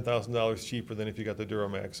be $10,000 cheaper than if you got the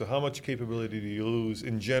Duramax. So how much capability do you lose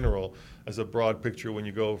in general as a broad picture when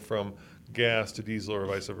you go from gas to diesel or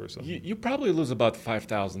vice versa? You probably lose about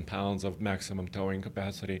 5,000 pounds of maximum towing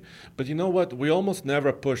capacity. But you know what? We almost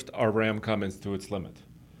never pushed our Ram Cummins to its limit.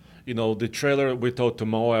 The trailer we towed to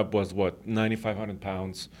Moab was 9,500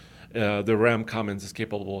 pounds. The Ram Cummins is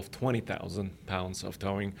capable of 20,000 pounds of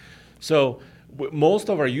towing. So most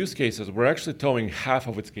of our use cases, we're actually towing half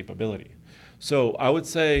of its capability. So I would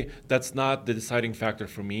say that's not the deciding factor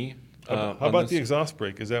for me. How about the exhaust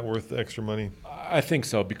brake? Is that worth the extra money? I think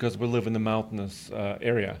so, because we live in a mountainous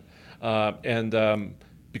area. And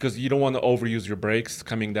because you don't want to overuse your brakes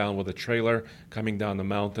coming down with a trailer, coming down the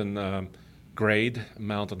mountain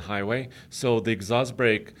mountain highway. So the exhaust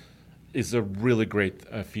brake is a really great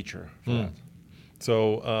feature for that.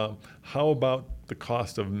 So how about the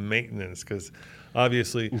cost of maintenance? Because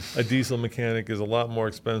obviously a diesel mechanic is a lot more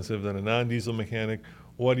expensive than a non-diesel mechanic.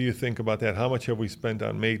 What do you think about that? How much have we spent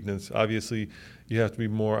on maintenance? Obviously, you have to be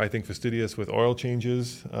more, I think, fastidious with oil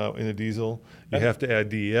changes in a diesel. You have to add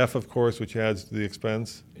DEF, of course, which adds to the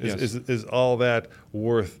expense. Is all that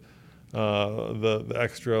worth the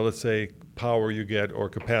extra, let's say, power you get or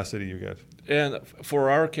capacity you get? And for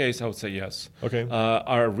our case, I would say yes. Okay.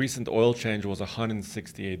 Our recent oil change was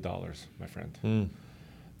 $168, my friend.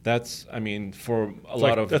 That's, for a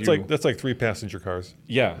lot of you, that's like 3 passenger cars.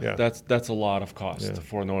 Yeah. That's a lot of cost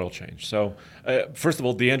for an oil change. So first of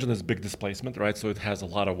all, the engine is big displacement, right? So it has a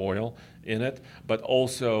lot of oil in it, but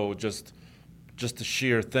also just the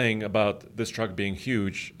sheer thing about this truck being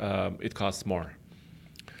huge, it costs more.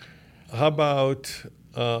 How about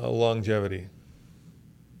longevity?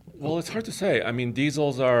 Well, it's hard to say.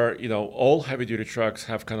 Diesels are, all heavy-duty trucks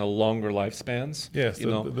have kind of longer lifespans. Yes,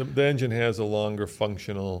 the engine has a longer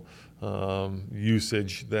functional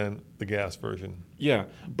usage than the gas version. Yeah,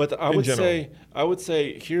 but I would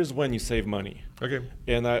say here's when you save money. Okay.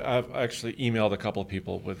 And I've actually emailed a couple of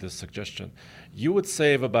people with this suggestion. You would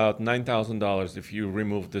save about $9,000 if you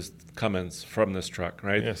remove this Cummins from this truck,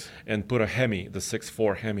 right? Yes. And put a Hemi, the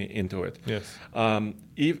 6.4 Hemi, into it. Yes.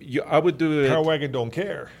 I would do it. Power wagon don't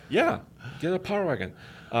care. Yeah, get a Power Wagon.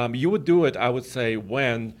 You would do it, I would say,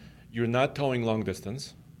 when you're not towing long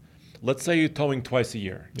distance. Let's say you're towing twice a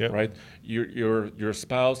year, right? Your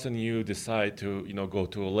spouse and you decide to go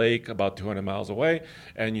to a lake about 200 miles away,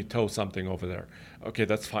 and you tow something over there. Okay,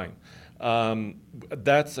 that's fine.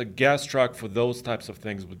 That's a gas truck for those types of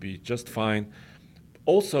things would be just fine.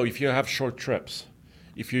 Also, if you have short trips,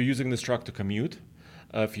 if you're using this truck to commute,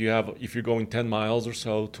 if you're going 10 miles or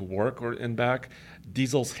so to work or and back,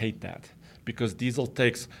 diesels hate that. Because diesel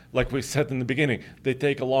takes, like we said in the beginning, they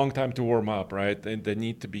take a long time to warm up, right? They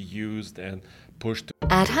need to be used and pushed.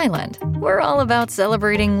 At Highland, we're all about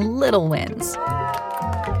celebrating little wins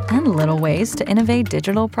and little ways to innovate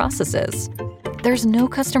digital processes. There's no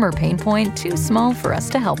customer pain point too small for us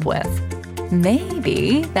to help with.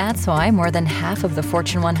 Maybe that's why more than half of the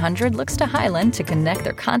Fortune 100 looks to Highland to connect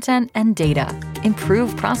their content and data,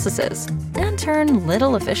 improve processes, and turn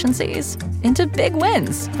little efficiencies into big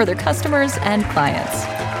wins for their customers and clients.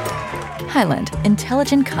 Highland,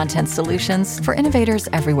 intelligent content solutions for innovators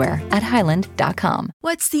everywhere at highland.com.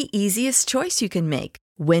 What's the easiest choice you can make?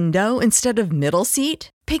 Window instead of middle seat?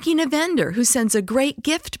 Picking a vendor who sends a great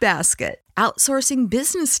gift basket? Outsourcing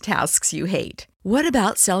business tasks you hate? What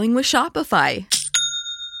about selling with Shopify?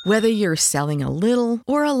 Whether you're selling a little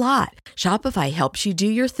or a lot, Shopify helps you do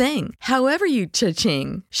your thing, however you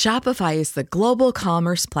cha-ching. Shopify is the global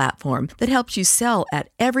commerce platform that helps you sell at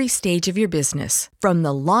every stage of your business. From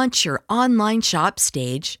the launch your online shop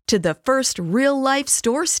stage to the first real-life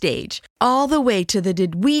store stage, all the way to the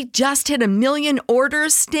did we just hit 1 million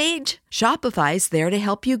orders stage. Shopify's there to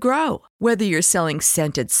help you grow. Whether you're selling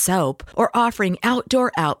scented soap or offering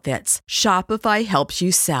outdoor outfits, Shopify helps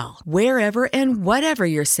you sell. Wherever and whatever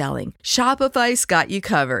you're selling, Shopify's got you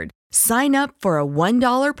covered. Sign up for a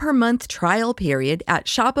 $1 per month trial period at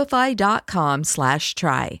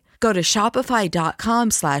shopify.com/try. Go to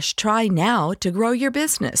shopify.com/try now to grow your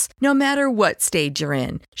business, no matter what stage you're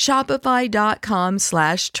in.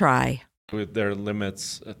 Shopify.com/try. With their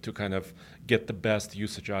limits to kind of get the best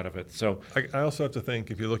usage out of it. So I also have to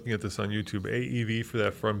think, if you're looking at this on YouTube, AEV for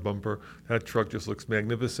that front bumper, that truck just looks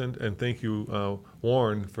magnificent. And thank you,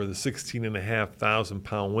 Warren, for the 16,500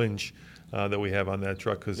 pound winch that we have on that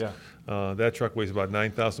truck, because that truck weighs about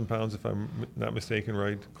 9,000 pounds, if I'm not mistaken,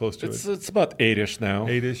 right? Close to it. It's about 8-ish now.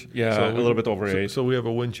 8-ish? Yeah, so a little bit over 8. So we have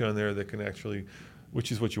a winch on there that can actually,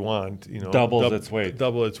 which is what you want, double its weight.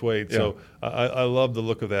 Double its weight. Yeah. So I love the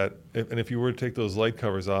look of that. And if you were to take those light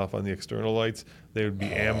covers off on the external lights, they would be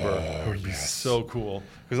amber. It would be so cool.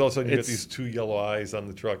 Because all of a sudden you get these 2 yellow eyes on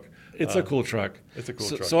the truck. It's a cool truck. It's a cool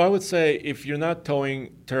truck. So I would say, if you're not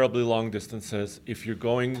towing terribly long distances, if you're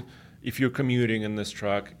commuting in this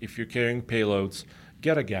truck, if you're carrying payloads,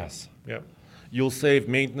 get a gas. Yeah. You'll save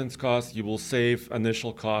maintenance costs. You will save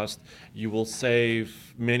initial cost. You will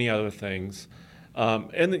save many other things.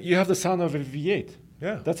 And you have the sound of a V8.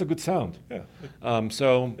 Yeah. That's a good sound. Yeah.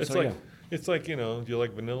 It's like, do you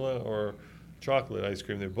like vanilla or chocolate ice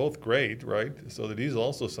cream? They're both great, right? So the diesel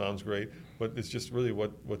also sounds great, but it's just really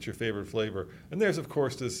what's your favorite flavor. And there's, of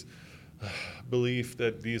course, this belief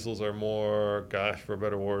that diesels are more, for a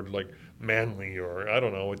better word, like manly, or I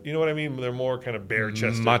don't know. You know what I mean? They're more kind of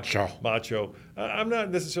bare-chested. Macho. I'm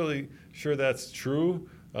not necessarily sure that's true.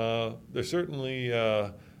 They're certainly,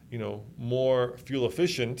 more fuel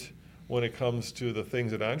efficient when it comes to the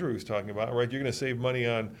things that Andre was talking about, right? You're going to save money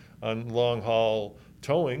on long-haul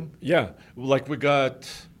towing. Yeah. Like we got,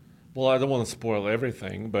 I don't want to spoil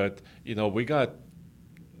everything, but, we got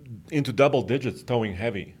into double digits towing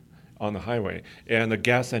heavy on the highway, and a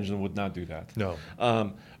gas engine would not do that. No.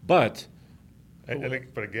 But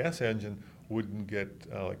a gas engine wouldn't get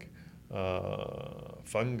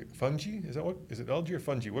fungi? Is it algae or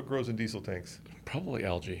fungi? What grows in diesel tanks? Probably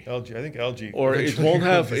algae. Algae. I think algae. Or it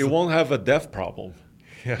won't have a DEF problem.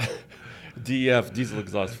 Yeah. DEF, diesel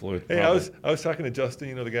exhaust fluid. Hey, I was talking to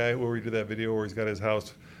Justin, the guy where we did that video where he's got his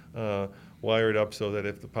house wired up so that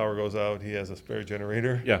if the power goes out, he has a spare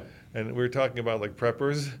generator. Yeah. And we were talking about like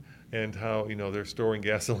preppers and how they're storing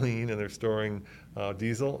gasoline and they're storing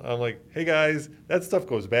diesel. I'm like, hey guys, that stuff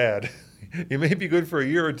goes bad. It may be good for a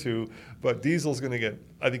year or two, but diesel's going to get.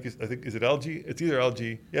 I think is it algae? It's either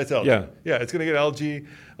algae. Yeah, it's algae. Yeah, it's going to get algae,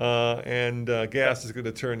 and gas is going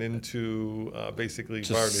to turn into basically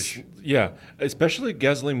varnish. Yeah, especially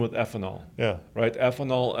gasoline with ethanol. Yeah, right.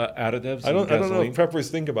 Ethanol additives. I don't know if preppers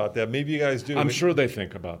think about that. Maybe you guys do. I'm sure they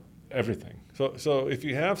think about everything. So if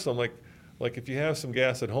you have some like if you have some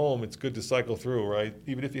gas at home, it's good to cycle through, right?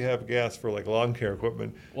 Even if you have gas for like lawn care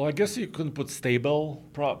equipment. Well, I guess you couldn't put stable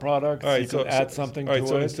products. All right, you could add something to it.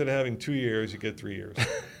 So instead of having 2 years, you get 3 years,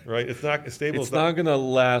 right? It's not stable. It's not going to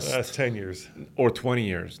last 10 years or 20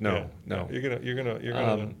 years. No. You're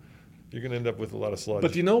gonna end up with a lot of sludge.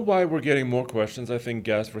 But you know why we're getting more questions? I think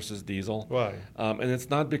gas versus diesel. Why? And it's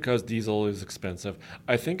not because diesel is expensive.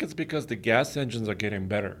 I think it's because the gas engines are getting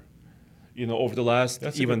better. Over the last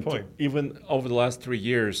even over the last 3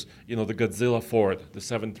 years, the Godzilla Ford, the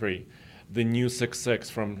 7.3, the new 6.6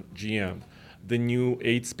 from GM, the new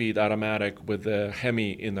 8-speed automatic with the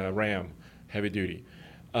Hemi in a Ram, heavy duty.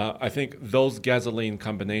 I think those gasoline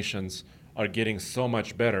combinations are getting so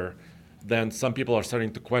much better. Then some people are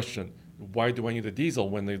starting to question, why do I need a diesel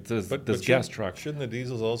when there's this gas truck? Shouldn't the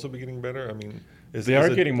diesels also be getting better? I mean, they are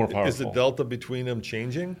getting more powerful. Is the delta between them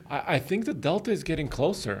changing? I think the delta is getting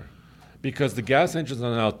closer, because the gas engines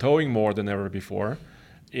are now towing more than ever before,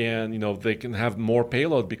 and they can have more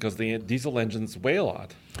payload because the diesel engines weigh a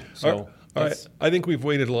lot. So all right. I think we've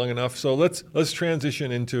waited long enough. So let's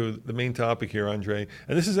transition into the main topic here, Andre.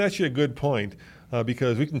 And this is actually a good point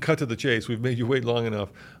because we can cut to the chase. We've made you wait long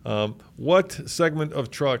enough. What segment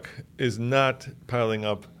of truck is not piling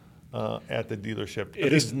up at the dealership?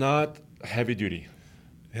 It is not heavy duty.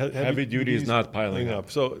 Heavy duty is not piling up.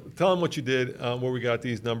 So tell them what you did, where we got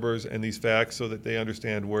these numbers and these facts so that they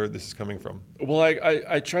understand where this is coming from. Well,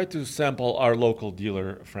 I tried to sample our local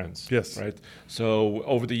dealer friends. Yes. Right. So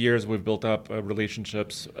over the years, we've built up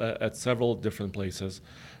relationships at several different places.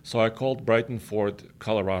 So I called Brighton Ford,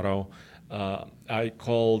 Colorado. I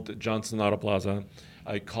called Johnson Auto Plaza.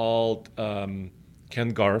 I called Ken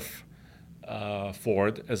Garf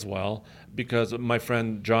Ford as well, because my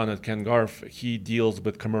friend John at Ken Garf, he deals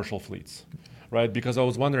with commercial fleets, right? Because I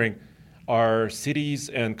was wondering, our cities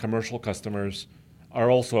and commercial customers are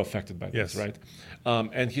also affected by this, right?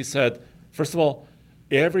 And he said, first of all,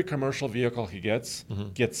 every commercial vehicle he gets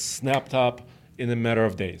snapped up in a matter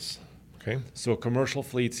of days. Okay. So commercial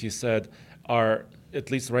fleets, he said, are,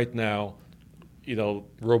 at least right now,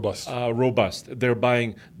 robust. They're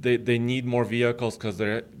buying. They need more vehicles because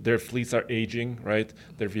their fleets are aging, right?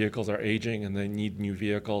 Their vehicles are aging, and they need new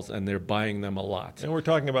vehicles, and they're buying them a lot. And we're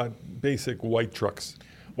talking about basic white trucks.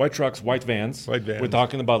 White trucks, white vans. White vans. We're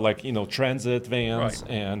talking about transit vans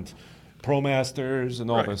and ProMasters and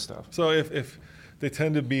all this stuff. So if they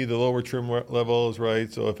tend to be the lower trim levels,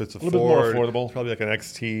 right? So if it's a little Ford, bit more affordable, it's probably like an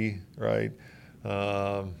XT, right?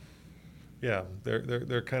 Yeah,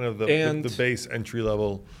 they're kind of the base entry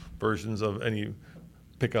level versions of any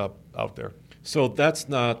pickup out there. So that's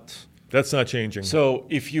not changing. So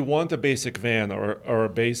if you want a basic van or a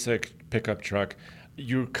basic pickup truck,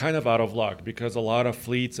 you're kind of out of luck because a lot of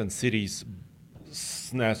fleets and cities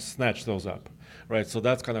snatch those up, right? So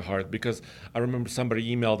that's kind of hard because I remember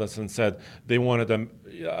somebody emailed us and said they wanted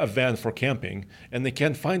a van for camping and they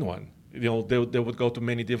can't find one. They would go to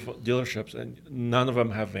many dealerships and none of them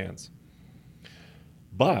have vans.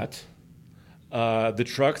 But the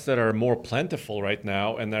trucks that are more plentiful right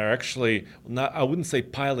now, and they're actually not, I wouldn't say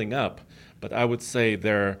piling up, but I would say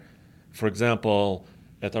they're, for example,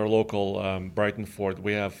 at our local Brighton Ford,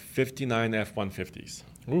 we have 59 F-150s.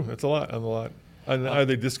 Ooh, that's a lot. And are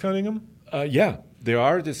they discounting them? Yeah, they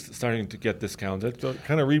are starting to get discounted. So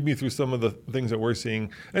kind of read me through some of the things that we're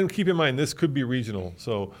seeing. And keep in mind, this could be regional.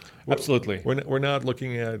 So absolutely. We're not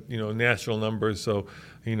looking at, national numbers. So,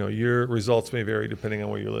 your results may vary depending on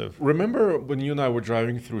where you live. Remember when you and I were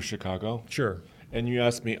driving through Chicago? Sure. And you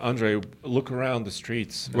asked me, Andre, look around the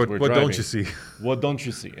streets. What don't you see? What don't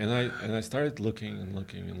you see? And I started looking, and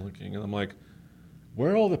I'm like,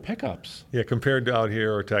 where are all the pickups? Yeah, compared to out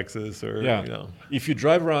here or Texas or, If you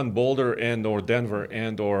drive around Boulder and or Denver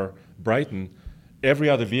and or Brighton, every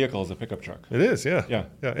other vehicle is a pickup truck. It is, yeah. Yeah.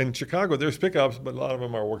 In Chicago, there's pickups, but a lot of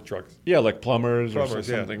them are work trucks. Yeah, like plumbers or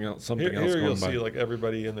something else. Here you'll see like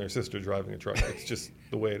everybody and their sister driving a truck. It's just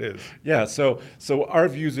the way it is. Yeah, so our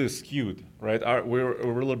views is skewed, right? We're a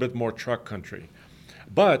little bit more truck country.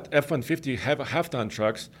 But F-150 have half-ton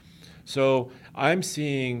trucks. So I'm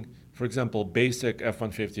seeing, for example, basic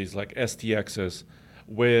F-150s like STXs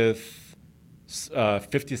with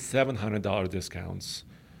 $5,700 discounts.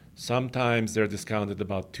 Sometimes they're discounted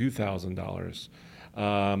about $2,000.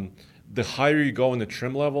 The higher you go in the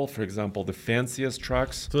trim level, for example, the fanciest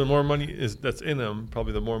trucks. So the more money that's in them,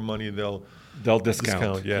 probably the more money they'll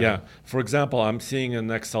discount. Yeah. For example, I'm seeing an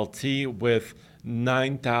XLT with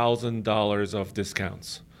 $9,000 of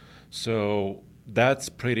discounts. So that's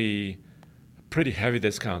pretty heavy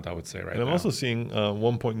discount, I would say, right now. And I'm also seeing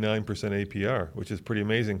 1.9% APR, which is pretty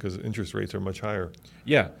amazing because interest rates are much higher.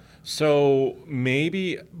 Yeah. So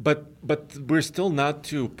maybe, but we're still not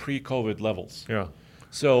to pre-COVID levels. Yeah.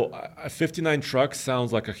 So 59 trucks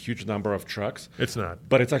sounds like a huge number of trucks. It's not.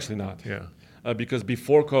 But it's actually not. Yeah. Because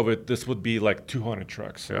before COVID, this would be like 200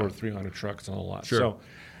 trucks or 300 trucks on a lot. Sure.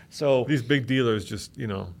 So these big dealers just,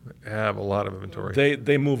 have a lot of inventory.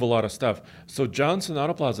 They move a lot of stuff. So Johnson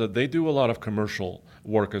Auto Plaza, they do a lot of commercial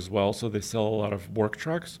work as well. So they sell a lot of work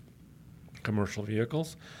trucks, commercial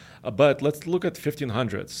vehicles. But let's look at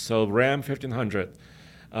 1500s. So Ram 1500.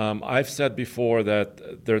 I've said before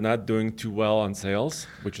that they're not doing too well on sales,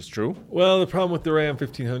 which is true. Well, the problem with the Ram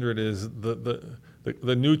 1500 is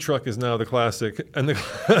the new truck is now the classic, and the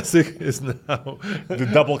classic is now the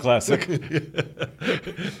double classic.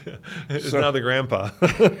 It's now the grandpa.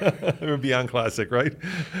 We're beyond classic, right?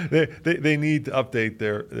 They need to update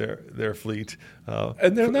their fleet.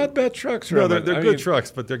 And they're not bad trucks, right? No, they're good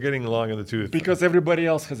trucks, but they're getting long in the tooth. Because everybody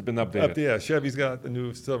else has been updated. Yeah, Chevy's got the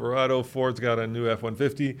new Silverado. Ford's got a new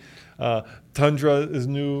F-150. Tundra is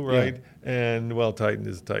new, right? And well, Titan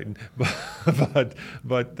is Titan, but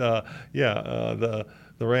the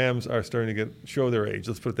Rams are starting to show their age.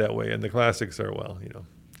 Let's put it that way. And the classics are And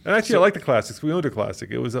actually, I like the classics. We owned a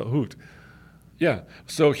classic. It was a hoot. Yeah.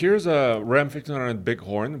 So here's a Ram 1500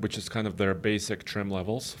 Bighorn, which is kind of their basic trim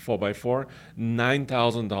levels, 4x4,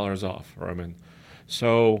 $9,000 off, Roman.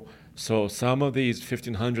 So some of these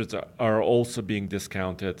 1500s are also being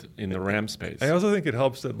discounted in the Ram space. I also think it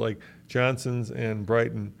helps that like Johnson's and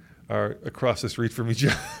Brighton are across the street from each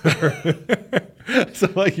other. So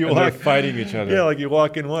like they're fighting each other. Yeah, like you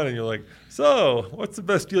walk in one and you're like, so what's the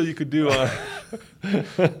best deal you could do on,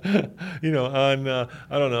 I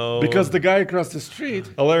don't know. Because the guy across the street.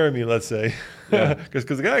 A Laramie, let's say. Yeah. Because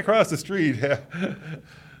the guy across the street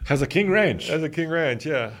has a King Ranch.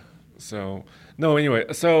 Yeah. So, no, anyway,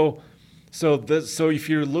 so if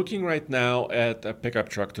you're looking right now at a pickup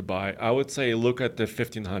truck to buy, I would say look at the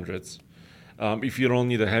 1500s if you don't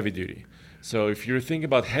need a heavy duty. So if you're thinking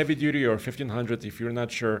about heavy duty or 1500, if you're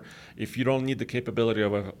not sure, if you don't need the capability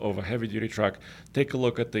of a heavy duty truck, take a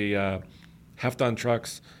look at the half-ton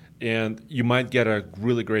trucks, and you might get a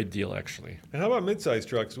really great deal, actually. And how about mid-size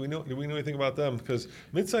trucks? Do we know anything about them? Because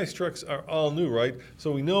mid-size trucks are all new, right?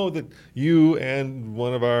 So we know that you and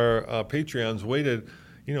one of our Patreons waited,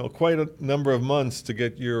 quite a number of months to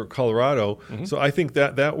get your Colorado. Mm-hmm. So I think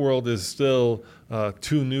that world is still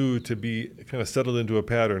too new to be kind of settled into a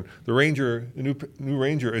pattern. The Ranger, the new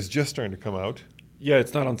Ranger, is just starting to come out. Yeah,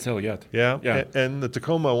 it's not on sale yet. Yeah. And the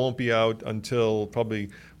Tacoma won't be out until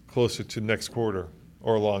probably closer to next quarter.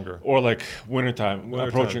 Or longer. Or like wintertime,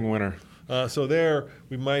 approaching winter. So there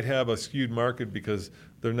we might have a skewed market because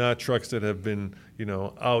they're not trucks that have been,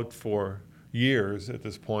 out for years at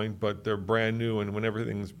this point, but they're brand new. And when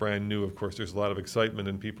everything's brand new, of course, there's a lot of excitement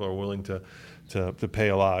and people are willing to pay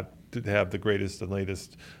a lot to have the greatest and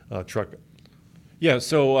latest truck. Yeah,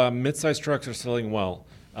 so mid-size trucks are selling well.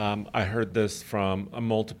 I heard this from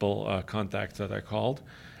multiple contacts that I called.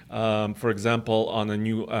 For example, on a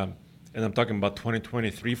new... and I'm talking about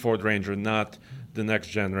 2023 Ford Ranger, not the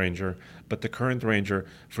next-gen Ranger, but the current Ranger.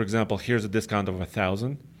 For example, here's a discount of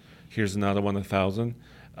 $1,000. Here's another one,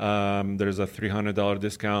 $1,000. There's a $300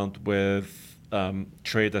 discount with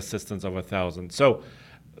trade assistance of $1,000. So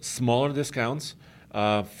smaller discounts,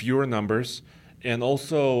 fewer numbers, and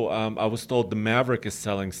also I was told the Maverick is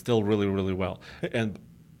selling still really, really well. And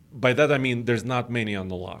by that I mean there's not many on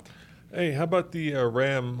the lot. Hey, how about the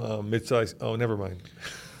Ram midsize? Oh, never mind.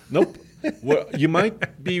 Nope. Well, you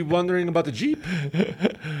might be wondering about the Jeep.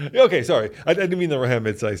 Okay, sorry. I didn't mean the Ram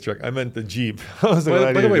midsize truck. I meant the Jeep. By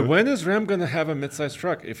the way, when is Ram going to have a midsize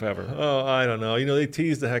truck, if ever? Oh, I don't know. They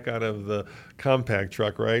teased the heck out of the compact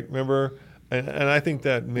truck, right? Remember? And I think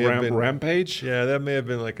that may have been... Rampage? Yeah, that may have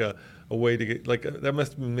been like a way to get...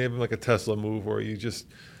 that may have been like a Tesla move where you just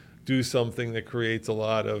do something that creates a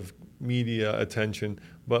lot of media attention,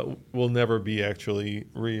 but will never be actually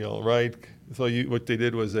real, right? So what they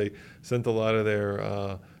did was they sent a lot of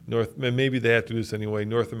their maybe they had to do this anyway,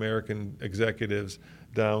 North American executives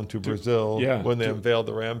down to Brazil when they unveiled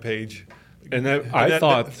the Rampage. And I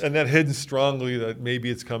thought that hidden strongly that maybe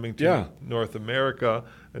it's coming to North America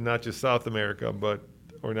and not just South America,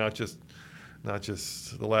 or not just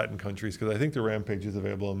the Latin countries, because I think the Rampage is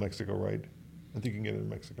available in Mexico, right? I think you can get it in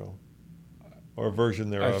Mexico. Or a version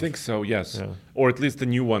thereof. I think so, yes. Yeah. Or at least the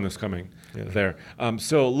new one is coming there.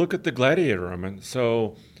 So look at the Gladiator, Roman.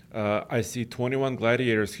 So I see 21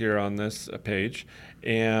 Gladiators here on this page,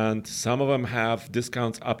 and some of them have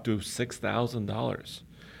discounts up to $6,000.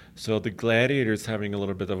 So the Gladiator is having a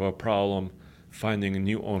little bit of a problem finding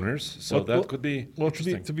new owners. So that could be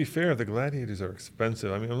interesting. To be fair, the Gladiators are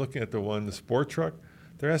expensive. I mean, I'm looking at the sport truck.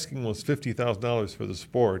 They're asking almost $50,000 for the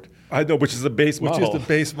Sport. I know, which is the base model. Which is the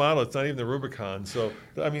base model. It's not even the Rubicon. So,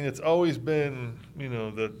 I mean, it's always been,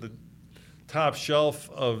 the top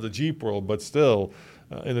shelf of the Jeep world, but still,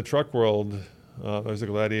 in the truck world, there's a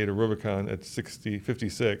Gladiator Rubicon at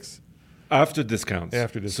 $56,000. After discounts.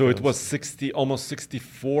 So it was almost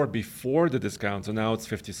 64 before the discounts, and now it's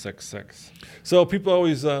 56.6. So people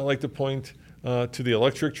always like to point to the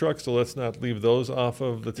electric trucks, so let's not leave those off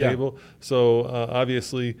of the table. So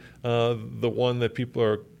obviously, the one that people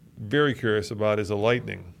are very curious about is a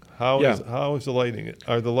Lightning. How is the Lightning?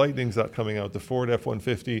 Are the Lightnings not coming out? The Ford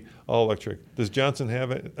F-150 all electric. Does Johnson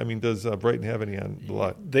have it? I mean, does Brighton have any on the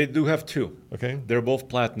lot? They do have two. Okay. They're both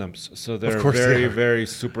Platinums, so they're very, very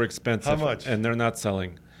super expensive. How much? And they're not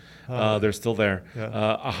selling. They're still there.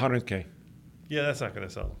 Yeah. $100K. Yeah, that's not going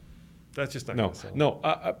to sell. That's just not going to sell. No,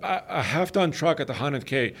 a half-ton truck at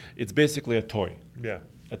 $100K, it's basically a toy. Yeah.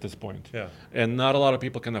 at this point. Yeah. And not a lot of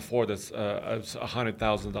people can afford this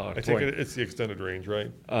 $100,000 I toy. think it's the extended range,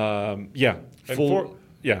 right? Yeah. And Full.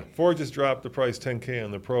 Yeah. Ford just dropped the price $10K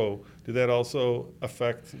on the Pro. Did that also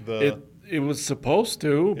affect the? It was supposed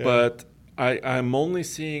to, Yeah. but I'm only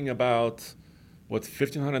seeing about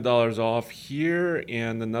 $1,500 off here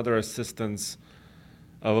and another assistance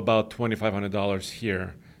of about $2,500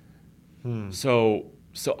 here. So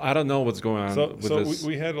I don't know what's going on with this.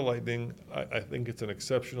 We had a Lightning. I think it's an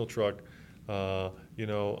exceptional truck. My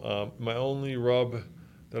only rub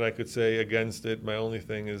that I could say against it, my only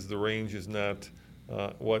thing is the range is not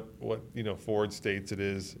what Ford states it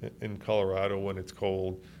is in Colorado when it's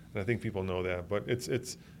cold, and I think people know that. But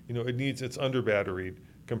it's under batteried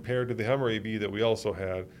compared to the Hummer AV that we also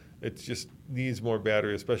had. It just needs more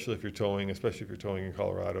battery, especially if you're towing in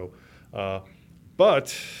Colorado.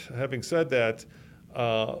 But having said that,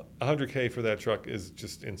 $100K for that truck is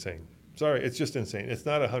just insane. Sorry, it's just insane. It's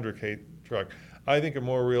not a $100K truck. I think a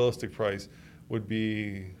more realistic price would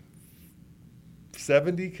be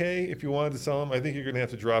 $70K if you wanted to sell them. I think you're going to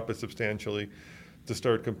have to drop it substantially to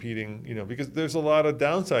start competing, because there's a lot of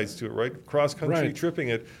downsides to it, right? Cross-country tripping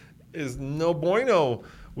it is no bueno.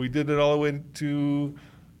 We did it all the way to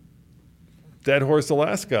Dead Horse,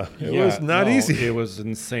 Alaska. It was not easy. It was an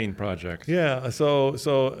insane project. Yeah. So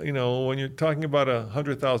when you're talking about a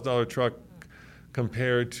 $100,000 truck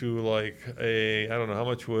compared to like I don't know how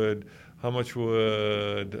much would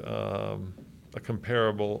a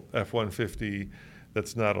comparable F-150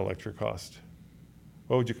 that's not electric cost?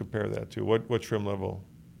 What would you compare that to? What trim level?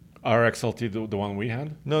 Our XLT, the one we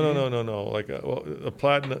had? No. Like a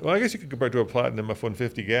Platinum. Well, I guess you could compare it to a Platinum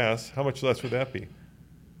F-150 gas. How much less would that be?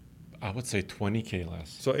 I would say $20K less.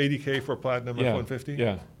 So $80K for a Platinum F-150?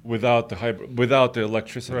 Yeah, without the hybrid, without the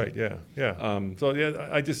electricity. Right. Yeah.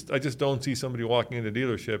 I just don't see somebody walking into a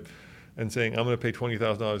dealership and saying, "I'm going to pay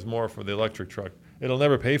 $20,000 more for the electric truck." It'll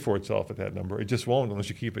never pay for itself at that number. It just won't unless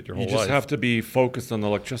you keep it your whole life. You just have to be focused on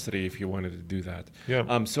electricity if you wanted to do that.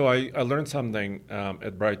 Yeah. So I learned something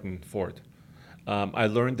at Brighton Ford. I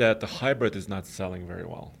learned that the hybrid is not selling very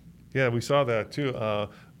well. Yeah, we saw that too.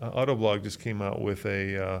 Autoblog just came out with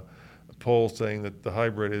a poll saying that the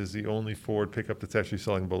hybrid is the only Ford pickup that's actually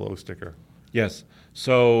selling below sticker. Yes.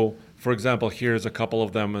 So, for example, here's a couple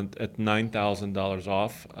of them at $9,000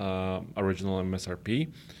 off original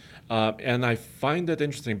MSRP. And I find that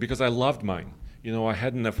interesting because I loved mine. I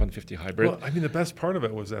had an F-150 hybrid. Well, I mean, the best part of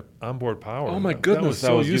it was that onboard power. Oh, my goodness,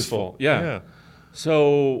 that was useful. Yeah.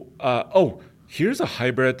 So, here's a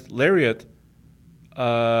hybrid Lariat,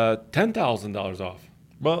 $10,000 off.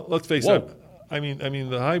 Well, let's face it. I mean,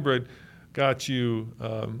 the hybrid got you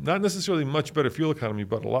not necessarily much better fuel economy,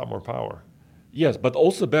 but a lot more power. Yes, but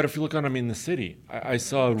also better fuel economy in the city. I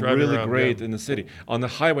saw Driving really around, great yeah. in the city. On the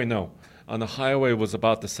highway, no. On the highway was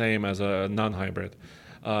about the same as a non-hybrid.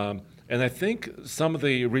 And I think some of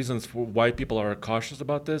the reasons for why people are cautious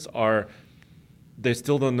about this are they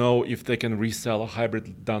still don't know if they can resell a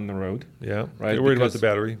hybrid down the road. Yeah, right. They're worried about the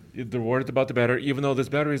battery. They're worried about the battery, even though this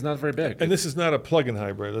battery is not very big. And this is not a plug-in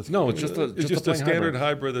hybrid. It's just a standard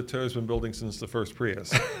hybrid that Toyota's been building since the first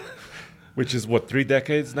Prius. Which is, 3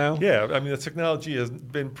 decades now? Yeah, I mean, the technology has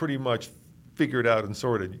been pretty much figured out and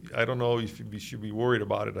sorted. I don't know if you should be worried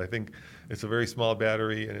about it. I think it's a very small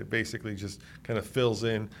battery, and it basically just kind of fills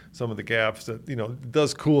in some of the gaps that, it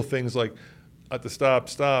does cool things like at the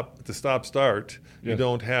stop-start, you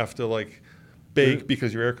don't have to, bake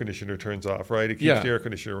because your air conditioner turns off, right? It keeps the air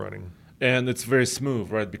conditioner running. And it's very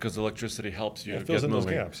smooth, right? Because electricity helps you It fills get in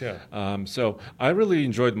moving. those gaps, yeah. So I really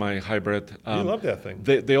enjoyed my hybrid. You love that thing.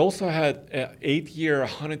 They also had an 8-year,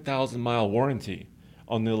 100,000-mile warranty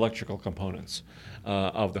on the electrical components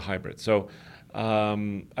of the hybrid. So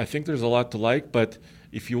I think there's a lot to like. But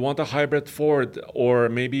if you want a hybrid Ford or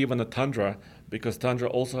maybe even a Tundra, because Tundra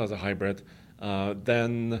also has a hybrid,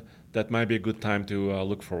 then that might be a good time to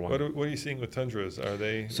look for one. What are you seeing with Tundras? Where are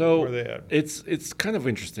they at? It's kind of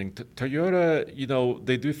interesting. Toyota,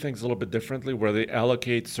 they do things a little bit differently, where they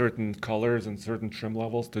allocate certain colors and certain trim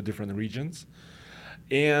levels to different regions,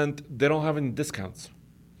 and they don't have any discounts.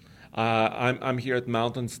 I'm here at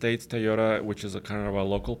Mountain States Toyota, which is a kind of a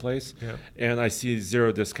local place, and I see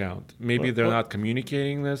 0 discount. Maybe they're not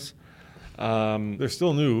communicating this. They're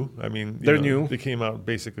still new. I mean, they're new. They came out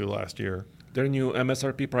basically last year. Their new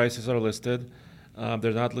MSRP prices are listed.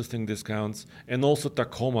 They're not listing discounts. And also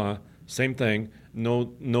Tacoma, same thing,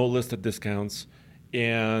 no listed discounts.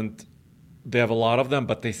 And they have a lot of them,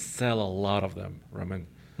 but they sell a lot of them, Roman.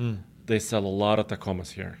 They sell a lot of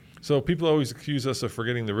Tacomas here. So people always accuse us of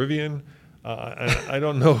forgetting the Rivian. I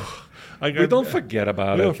don't know. We don't forget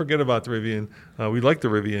about it. We don't forget about the Rivian. We like the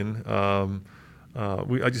Rivian.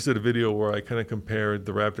 I just did a video where I kind of compared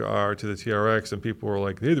the Raptor R to the TRX, and people were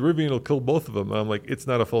like, "Hey, the Rivian will kill both of them." I'm like, "It's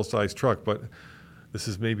not a full-size truck, but this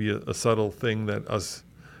is maybe a subtle thing that us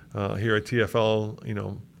here at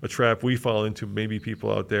TFL, a trap we fall into. Maybe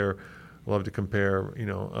people out there love to compare,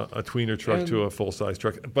 a tweener truck to a full-size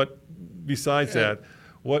truck. But besides that,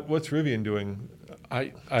 what's Rivian doing?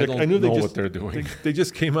 I don't know what they're doing. They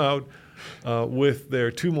just came out with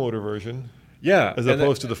their 2-motor version. Yeah, as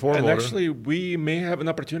opposed to the 4-motor. And actually, we may have an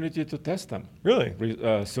opportunity to test them. Really?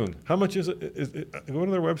 Soon. How much is it? Go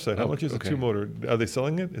to their website. How much is a 2-motor? Are they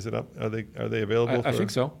selling it? Is it up? Are they available? I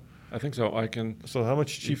think so. I think so. I can. So how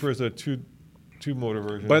much cheaper is a 2-motor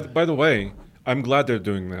version? By the way, I'm glad they're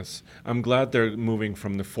doing this. I'm glad they're moving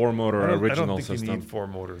from the 4-motor original system. I don't think you need 4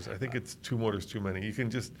 motors. I think it's 2 motors too many.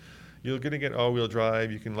 You're going to get all-wheel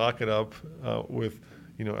drive. You can lock it up with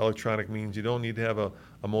electronic means. You don't need to have a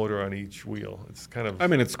motor on each wheel. It's kind of. I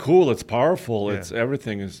mean, it's cool. It's powerful. Yeah.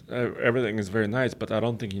 Everything is very nice. But I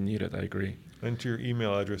don't think you need it. I agree. Enter your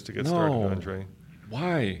email address to get started, Andre.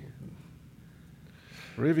 Why?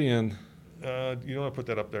 Rivian. You don't want to put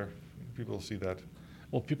that up there. People will see that.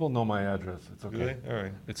 Well, people know my address. It's okay. Do they? All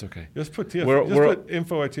right. It's okay. Just put put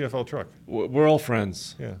info at TFL Truck. We're all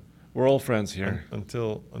friends. Yeah. We're all friends here.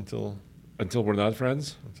 Until we're not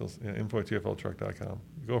friends? Info at TFLtruck.com.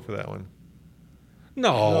 Go for that one.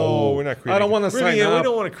 No, we're not creating. I don't want to sign up. We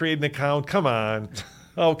don't want to create an account. Come on.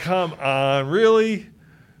 Oh, come on. Really?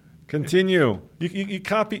 Continue. You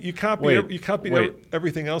copied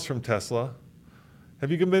everything else from Tesla. Have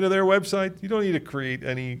you been to their website? You don't need to create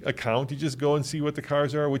any account. You just go and see what the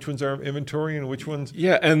cars are, which ones are in inventory, and which ones.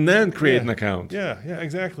 Yeah, and then create an account. Yeah,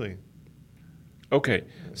 exactly. Okay,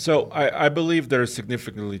 so I believe they're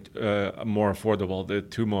significantly more affordable, the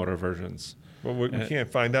 2-motor versions. Well, we can't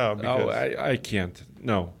find out. Because I can't.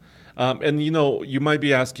 No. And you might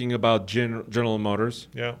be asking about General Motors.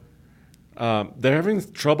 Yeah. They're having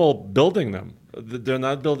trouble building them. They're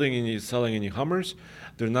not selling any Hummers.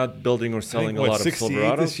 They're not building or selling a lot of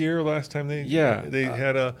Silverados. this year. Last time they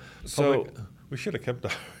had a. We should have kept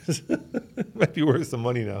ours. It might be worth some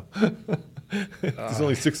money now. There's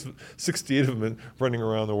only 68 of them running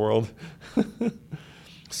around the world.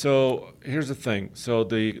 So here's the thing. So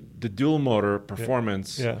the dual motor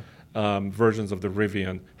performance versions of the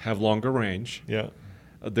Rivian have longer range. Yeah.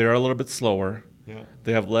 They're a little bit slower. Yeah.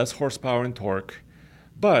 They have less horsepower and torque,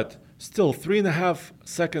 but still 3.5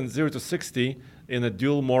 seconds 0 to 60 in a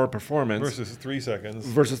dual motor performance versus 3 seconds.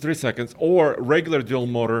 Versus 3 seconds, or regular dual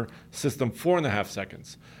motor system 4.5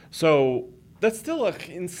 seconds. So that's still an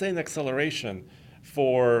insane acceleration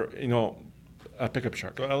for a pickup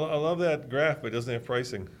truck. I love that graph, but it doesn't have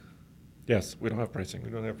pricing. Yes, we don't have pricing. We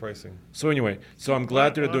don't have pricing. So anyway, I'm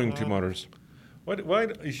glad they're doing 2 motors. Why?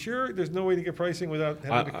 Are you sure there's no way to get pricing without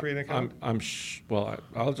having to create an account? I'll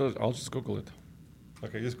just Google it.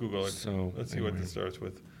 Okay, just Google it. So let's see what this starts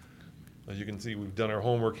with. As you can see, we've done our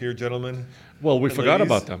homework here, gentlemen. Well, we forgot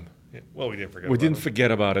about them. Yeah, well, we didn't forget. We didn't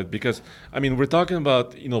forget about it because we're talking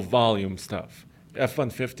about volume stuff.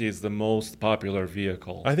 F-150 is the most popular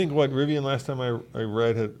vehicle. I think Rivian last time I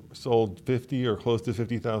read had sold 50 or close to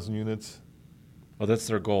 50,000 units. Oh, that's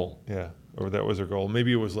their goal. Yeah, or that was their goal.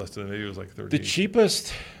 Maybe it was less than that. Maybe it was like 30. The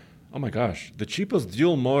cheapest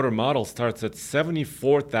dual motor model starts at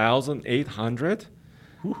 74,800.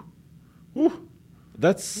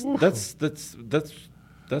 That's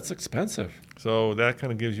expensive. So that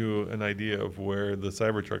kind of gives you an idea of where the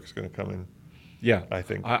Cybertruck is going to come in. Yeah, I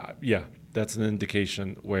think. That's an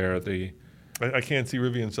indication where I can't see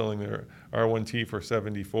Rivian selling their R1T for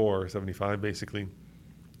 74 or 75 basically,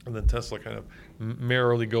 and then Tesla kind of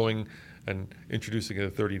merrily going and introducing it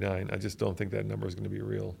at 39. I just don't think that number is going to be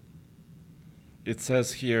real. It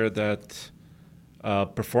says here that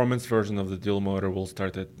performance version of the dual motor will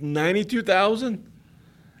start at 92,000.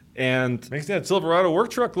 And makes that Silverado work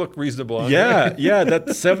truck look reasonable. Yeah, that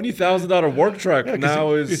 $70,000 work truck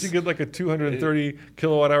now is. You get like a 230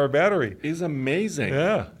 kilowatt hour battery. Is amazing.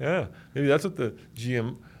 Yeah. Maybe that's what the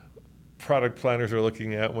GM product planners are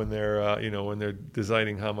looking at when they're when they're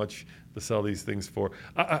designing how much to sell these things for.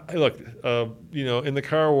 Look, in the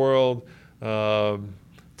car world,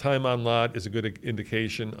 time on lot is a good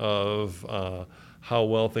indication of how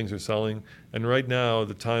well things are selling. And right now,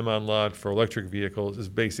 the time on lot for electric vehicles is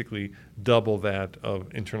basically double that of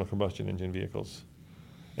internal combustion engine vehicles.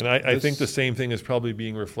 And I think the same thing is probably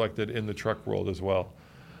being reflected in the truck world as well.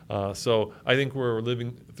 So I think we're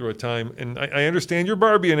living through a time, and I understand your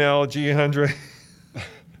Barbie analogy, Andre.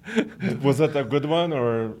 Was that a good one,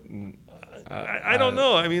 or? I don't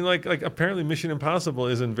know. I mean, like apparently Mission Impossible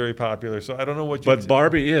isn't very popular, so I don't know what. But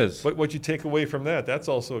Barbie is. But what you take away from that? That's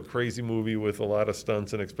also a crazy movie with a lot of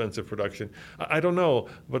stunts and expensive production. I don't know,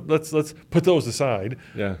 but let's put those aside.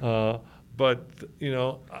 Yeah. But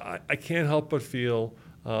I can't help but feel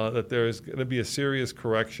that there's going to be a serious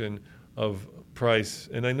correction of price,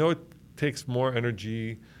 and I know it takes more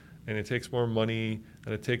energy, and it takes more money,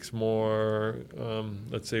 and it takes more,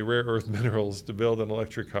 let's say, rare earth minerals to build an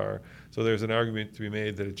electric car. So there's an argument to be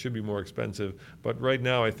made that it should be more expensive. But right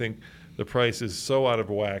now, I think the price is so out of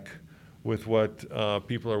whack with what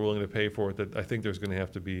people are willing to pay for it that I think there's going to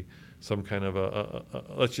have to be some kind of a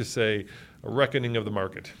let's just say, a reckoning of the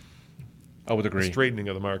market. I would agree. A straightening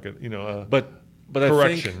of the market, but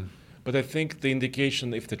correction. I think the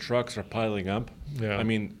indication, if the trucks are piling up, Yeah. I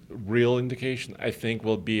mean, real indication, I think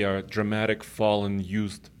will be a dramatic fall in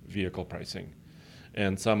used vehicle pricing.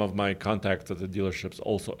 And some of my contacts at the dealerships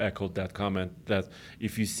also echoed that comment, that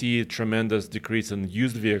if you see a tremendous decrease in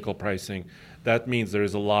used vehicle pricing, that means there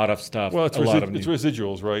is a lot of stuff. Well, it's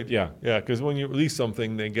residuals, right? Yeah. Yeah, because when you release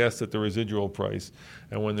something, they guess at the residual price.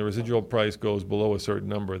 And when the residual price goes below a certain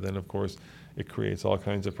number, then, of course, it creates all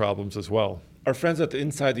kinds of problems as well. Our friends at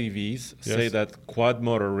Inside EVs say that quad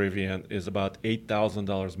motor Rivian is about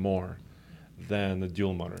 $8,000 more than the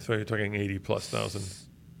dual motor. So you're talking 80,000+.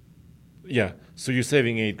 Yeah, so you're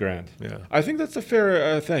saving $8,000. Yeah. I think that's a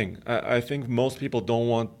fair thing. I think most people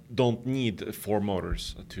don't need 4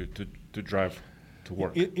 motors to drive to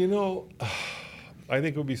work. I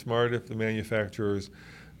think it would be smart if the manufacturers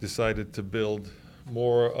decided to build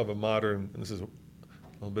more of a modern, and this is a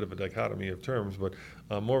little bit of a dichotomy of terms, but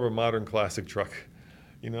more of a modern classic truck.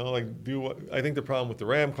 I think the problem with the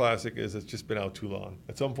Ram Classic is it's just been out too long.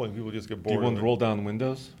 At some point, people just get bored. Do you want roll down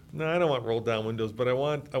windows? No, I don't want roll down windows, but I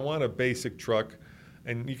want a basic truck,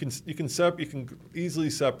 and you can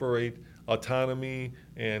easily separate autonomy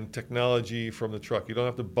and technology from the truck. You don't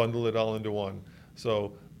have to bundle it all into one.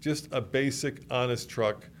 So just a basic, honest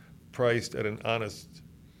truck, priced at an honest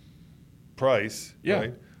price. Yeah.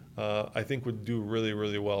 Right? I think would do really,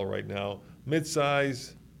 really well right now.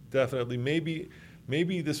 Mid-size, definitely. Maybe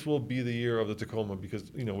this will be the year of the Tacoma,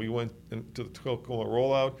 because we went to the Tacoma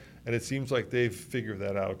rollout, and it seems like they've figured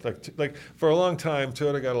that out. Like for a long time,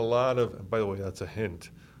 Toyota got a lot of. By the way, that's a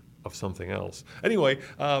hint of something else. Anyway,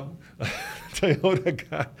 Toyota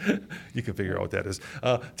got. You can figure out what that is.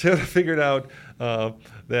 Toyota figured out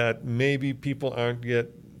that maybe people aren't yet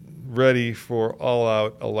ready for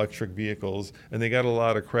all-out electric vehicles, and they got a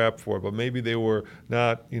lot of crap for it. But maybe they were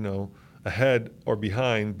not, ahead or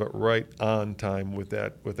behind, but right on time with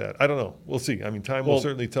that. I don't know. We'll see. I mean, time will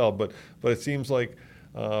certainly tell. But it seems like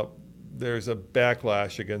there's a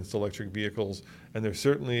backlash against electric vehicles, and there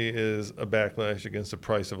certainly is a backlash against the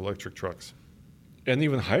price of electric trucks. And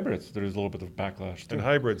even hybrids, there is a little bit of backlash too. And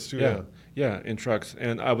hybrids too. Yeah, in trucks.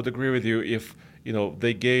 And I would agree with you if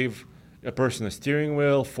they gave a person a steering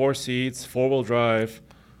wheel, 4 seats, 4-wheel drive,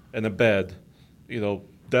 and a bed.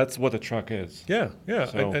 That's what a truck is. Yeah.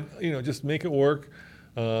 So, and just make it work,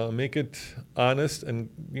 make it honest, and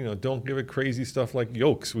don't give it crazy stuff like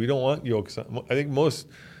yokes. We don't want yokes. I think most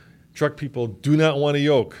truck people do not want a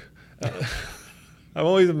yoke. I'm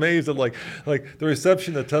always amazed at like the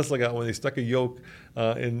reception that Tesla got when they stuck a yoke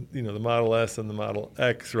in the Model S and the Model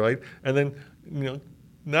X, right? And then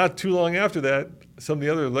not too long after that, some of the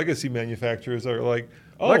other legacy manufacturers are like,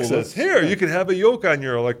 Lexus, here, you can have a yoke on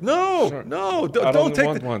your. Like, no, Sure. no, I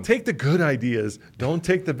don't want take the good ideas. Don't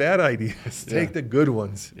take the bad ideas. Take the good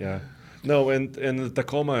ones. Yeah. No, and the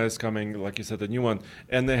Tacoma is coming, like you said, the new one,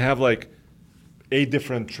 and they have like 8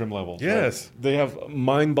 different trim levels. Yes. Right? They have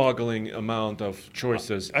mind-boggling amount of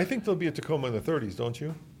choices. I think there'll be a Tacoma in the 30s, don't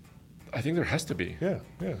you? I think there has to be. Yeah.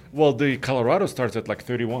 Well, the Colorado starts at like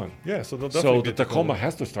 31. Yeah, so they'll definitely So be the a Tacoma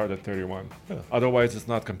has to start at 31. Yeah. Otherwise, it's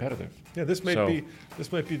not competitive. Yeah, this might be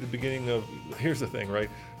the beginning of. Here's the thing, right?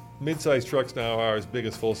 Mid-size trucks now are as big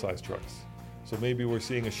as full-size trucks, so maybe we're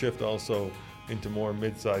seeing a shift also into more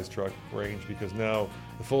mid-size truck range, because now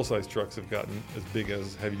the full-size trucks have gotten as big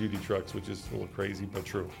as heavy-duty trucks, which is a little crazy but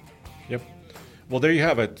true. Yep. Well, there you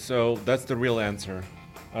have it. So that's the real answer.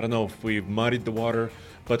 I don't know if we've muddied the water,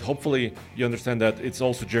 but hopefully you understand that it's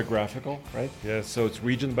also geographical, right? Yes. So it's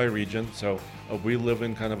region by region. So we live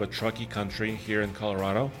in kind of a trucky country here in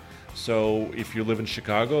Colorado. So if you live in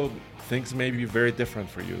Chicago, things may be very different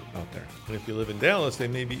for you out there. And if you live in Dallas, they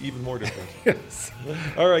may be even more different. Yes.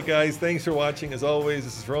 All right, guys, thanks for watching. As always,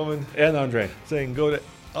 this is Roman And Andre. saying go to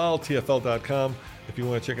alltfl.com if you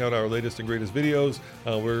want to check out our latest and greatest videos.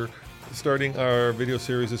 We're starting our video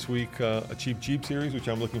series this week, a Cheap Jeep series, which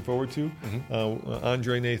I'm looking forward to.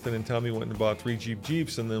 Andre, Nathan, and Tommy went and bought 3 Jeep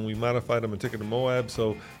Jeeps, and then we modified them and took it to Moab.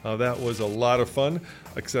 So that was a lot of fun,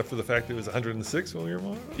 except for the fact that it was 106 when we were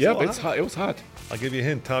Moab. Yeah, it's hot. It was hot. I'll give you a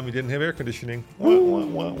hint. Tommy didn't have air conditioning. Wah, wah,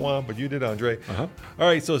 wah, wah, but you did, Andre. All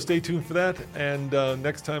right, so stay tuned for that. And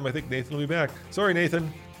next time, I think Nathan will be back. Sorry,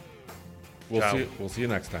 Nathan. We'll see you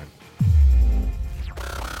next time.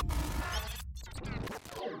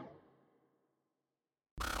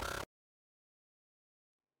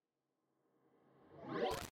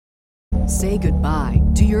 Say goodbye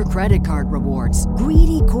to your credit card rewards.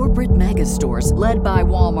 Greedy corporate mega stores, led by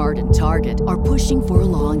Walmart and Target, are pushing for a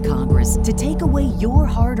law in Congress to take away your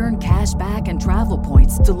hard-earned cash back and travel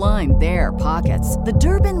points to line their pockets. The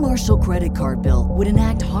Durbin-Marshall credit card bill would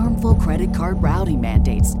enact harmful credit card routing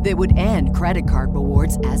mandates that would end credit card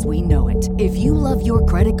rewards as we know it. If you love your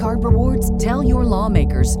credit card rewards, tell your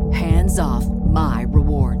lawmakers, hands off my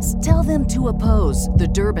rewards. Tell them to oppose the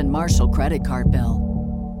Durbin-Marshall credit card bill.